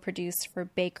also co-produce for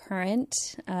Bay Current,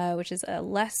 which is a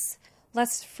less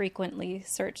frequently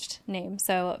searched name.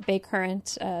 So Bay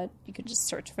Current, you could just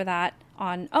search for that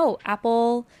on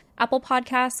Apple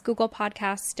Podcasts, Google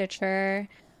Podcasts, Stitcher,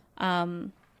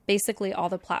 basically all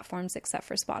the platforms except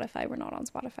for Spotify. We're not on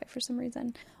Spotify for some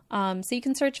reason. So you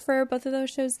can search for both of those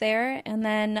shows there. And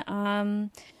then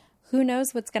who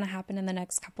knows what's going to happen in the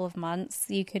next couple of months.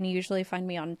 You can usually find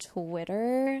me on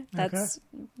Twitter. That's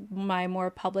my more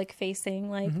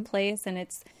public-facing place. And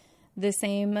it's the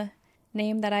same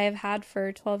name that I have had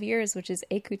for 12 years, which is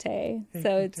Ekute.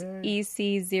 So it's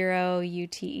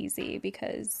EC0UTEZ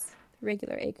because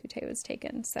regular Ekute was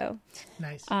taken. So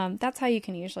Nice. That's how you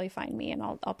can usually find me, and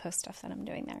I'll post stuff that I'm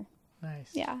doing there. Nice.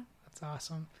 Yeah. That's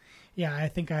awesome. Yeah, I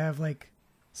think I have like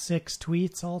 6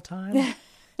 tweets all time.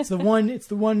 It's the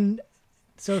one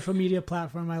social media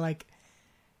platform I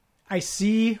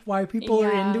see why people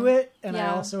are into it, and I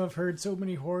also have heard so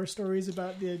many horror stories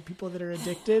about the people that are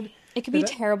addicted. It can be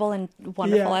terrible and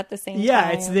wonderful at the same time. Yeah,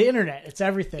 it's the internet. It's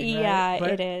everything. Right? Yeah,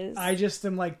 but it is. I just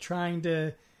am trying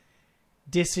to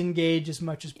disengage as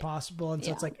much as possible, and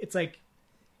so it's like,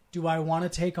 do I want to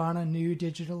take on a new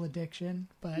digital addiction?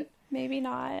 But maybe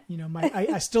not.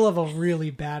 I still have a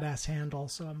really badass handle,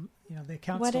 so I'm the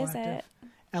account's still active. What is it?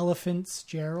 Elephants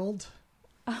Gerald.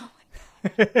 Oh my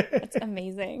god, that's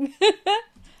amazing.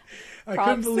 I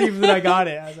couldn't believe that I got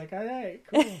it. I was like, all right,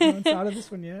 cool. No one's thought of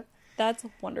this one yet. That's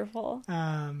wonderful.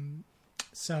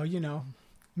 So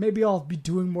maybe I'll be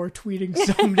doing more tweeting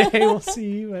someday. We'll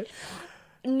see. But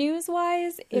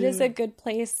news-wise, it is a good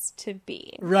place to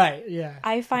be. Right. Yeah.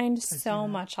 I find so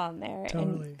much on there,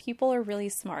 Totally. and people are really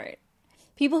smart.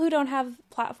 People who don't have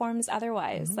platforms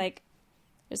otherwise,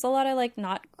 there's a lot of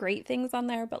not great things on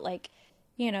there, but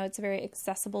it's a very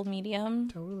accessible medium.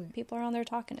 Totally. People are on there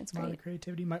talking. It's great. A lot of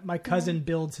creativity. My cousin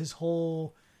builds his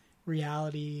whole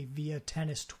reality via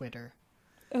tennis Twitter.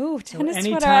 Oh, tennis Twitter.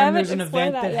 Anytime there's an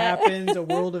event that happens, a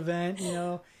world event,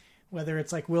 whether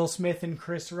it's Will Smith and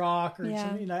Chris Rock or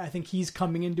something, I think he's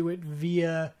coming into it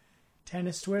via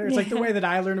tennis Twitter. It's the way that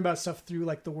I learn about stuff through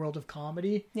the world of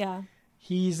comedy. Yeah.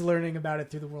 He's learning about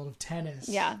it through the world of tennis.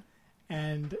 Yeah.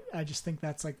 And I just think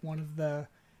that's one of the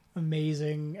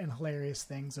amazing and hilarious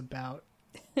things about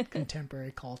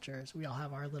contemporary cultures. We all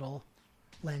have our little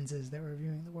lenses that we're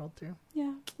viewing the world through.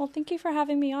 Yeah. Well, thank you for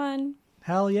having me on.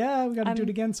 Hell yeah, we got to do it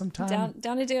again sometime.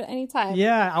 Down to do it anytime.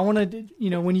 Yeah, I want to.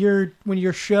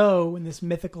 when this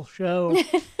mythical show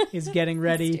is getting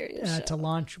ready to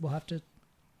launch, we'll have to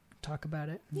talk about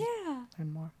it.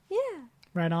 And more. Yeah.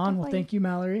 Right on. Well, thank you,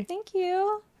 Mallory. Thank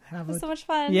you. It was so much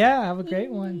fun. Yeah, have a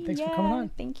great one. Thanks for coming on.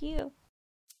 Thank you.